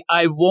easy.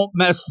 I won't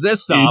mess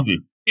this up.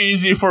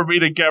 Easy for me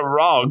to get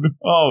wrong.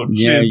 Oh,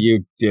 geez. Yeah,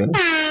 you did.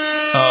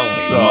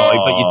 Holy moly,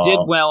 but you did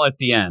well at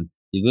the end.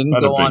 You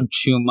didn't go on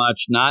too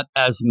much, not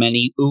as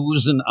many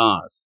oohs and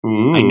ahs.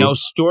 Ooh. I know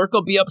Stork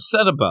will be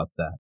upset about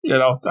that.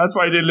 That's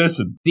why they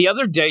listen. The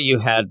other day you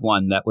had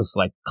one that was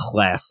like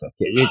classic.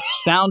 It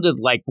sounded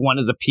like one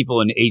of the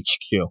people in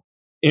HQ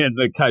in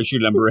the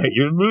Kaiju number 8. I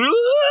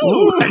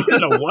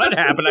don't know what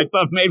happened. I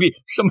thought maybe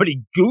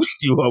somebody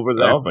goosed you over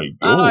there. Oh, my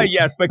God.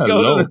 Yes, but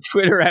go to the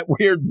Twitter at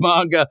Weird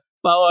Manga.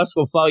 Follow us,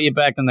 we'll follow you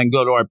back, and then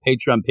go to our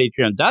Patreon,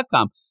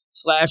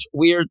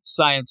 patreon.com/Weird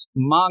Science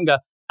Manga.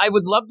 I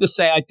would love to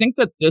say, I think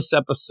that this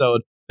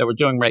episode that we're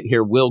doing right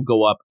here will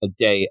go up a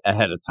day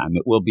ahead of time.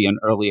 It will be an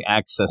early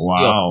access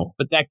deal,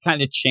 but that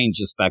kind of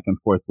changes back and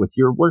forth with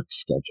your work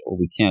schedule.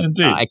 We can't,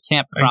 I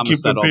can't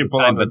promise that all the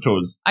time, but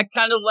I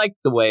kind of like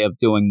the way of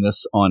doing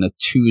this on a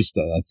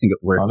Tuesday. I think it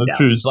worked out.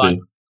 Tuesday. But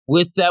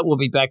with that, we'll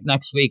be back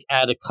next week.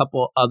 Add a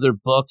couple other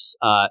books.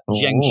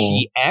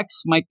 Zhengxi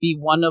X might be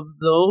one of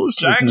those.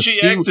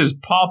 Zhengxi X is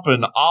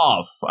popping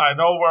off. I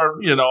know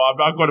I'm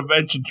not going to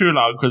mention too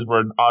long because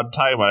we're on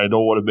time. I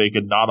don't want to make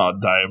it not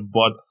on time,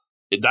 but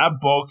that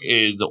book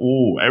is,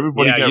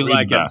 everybody get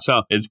reading that.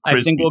 So it's crispy.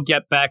 I think we'll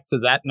get back to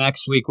that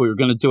next week. We were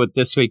going to do it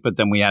this week, but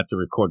then we had to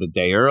record a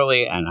day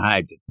early, and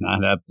I did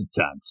not have the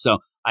time. So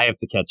I have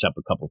to catch up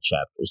a couple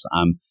chapters.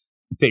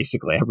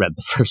 Basically, I read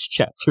the first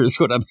chapter is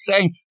what I'm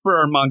saying for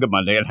our Manga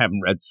Monday. I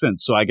haven't read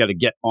since, so I got to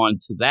get on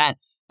to that.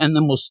 And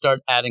then we'll start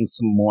adding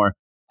some more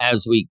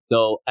as we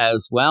go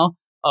as well.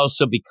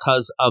 Also,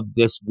 because of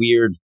this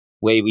weird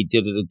way we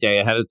did it a day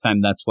ahead of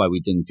time, that's why we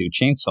didn't do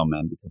Chainsaw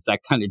Man, because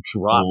that kind of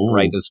dropped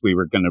right as we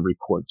were going to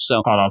record.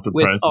 So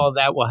with all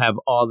that, we'll have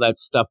all that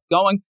stuff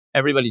going.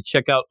 Everybody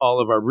check out all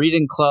of our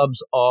reading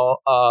clubs,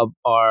 all of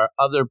our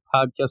other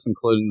podcasts,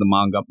 including the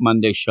Manga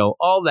Monday show,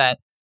 all that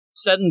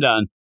said and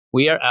done.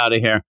 We are out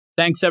of here.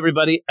 Thanks,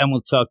 everybody, and we'll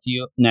talk to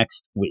you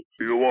next week.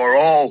 You are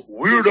all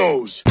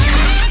weirdos.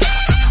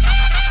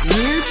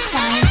 Weird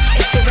science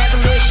is the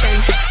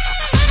revolution.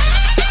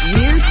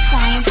 Weird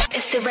science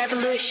is the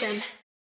revolution.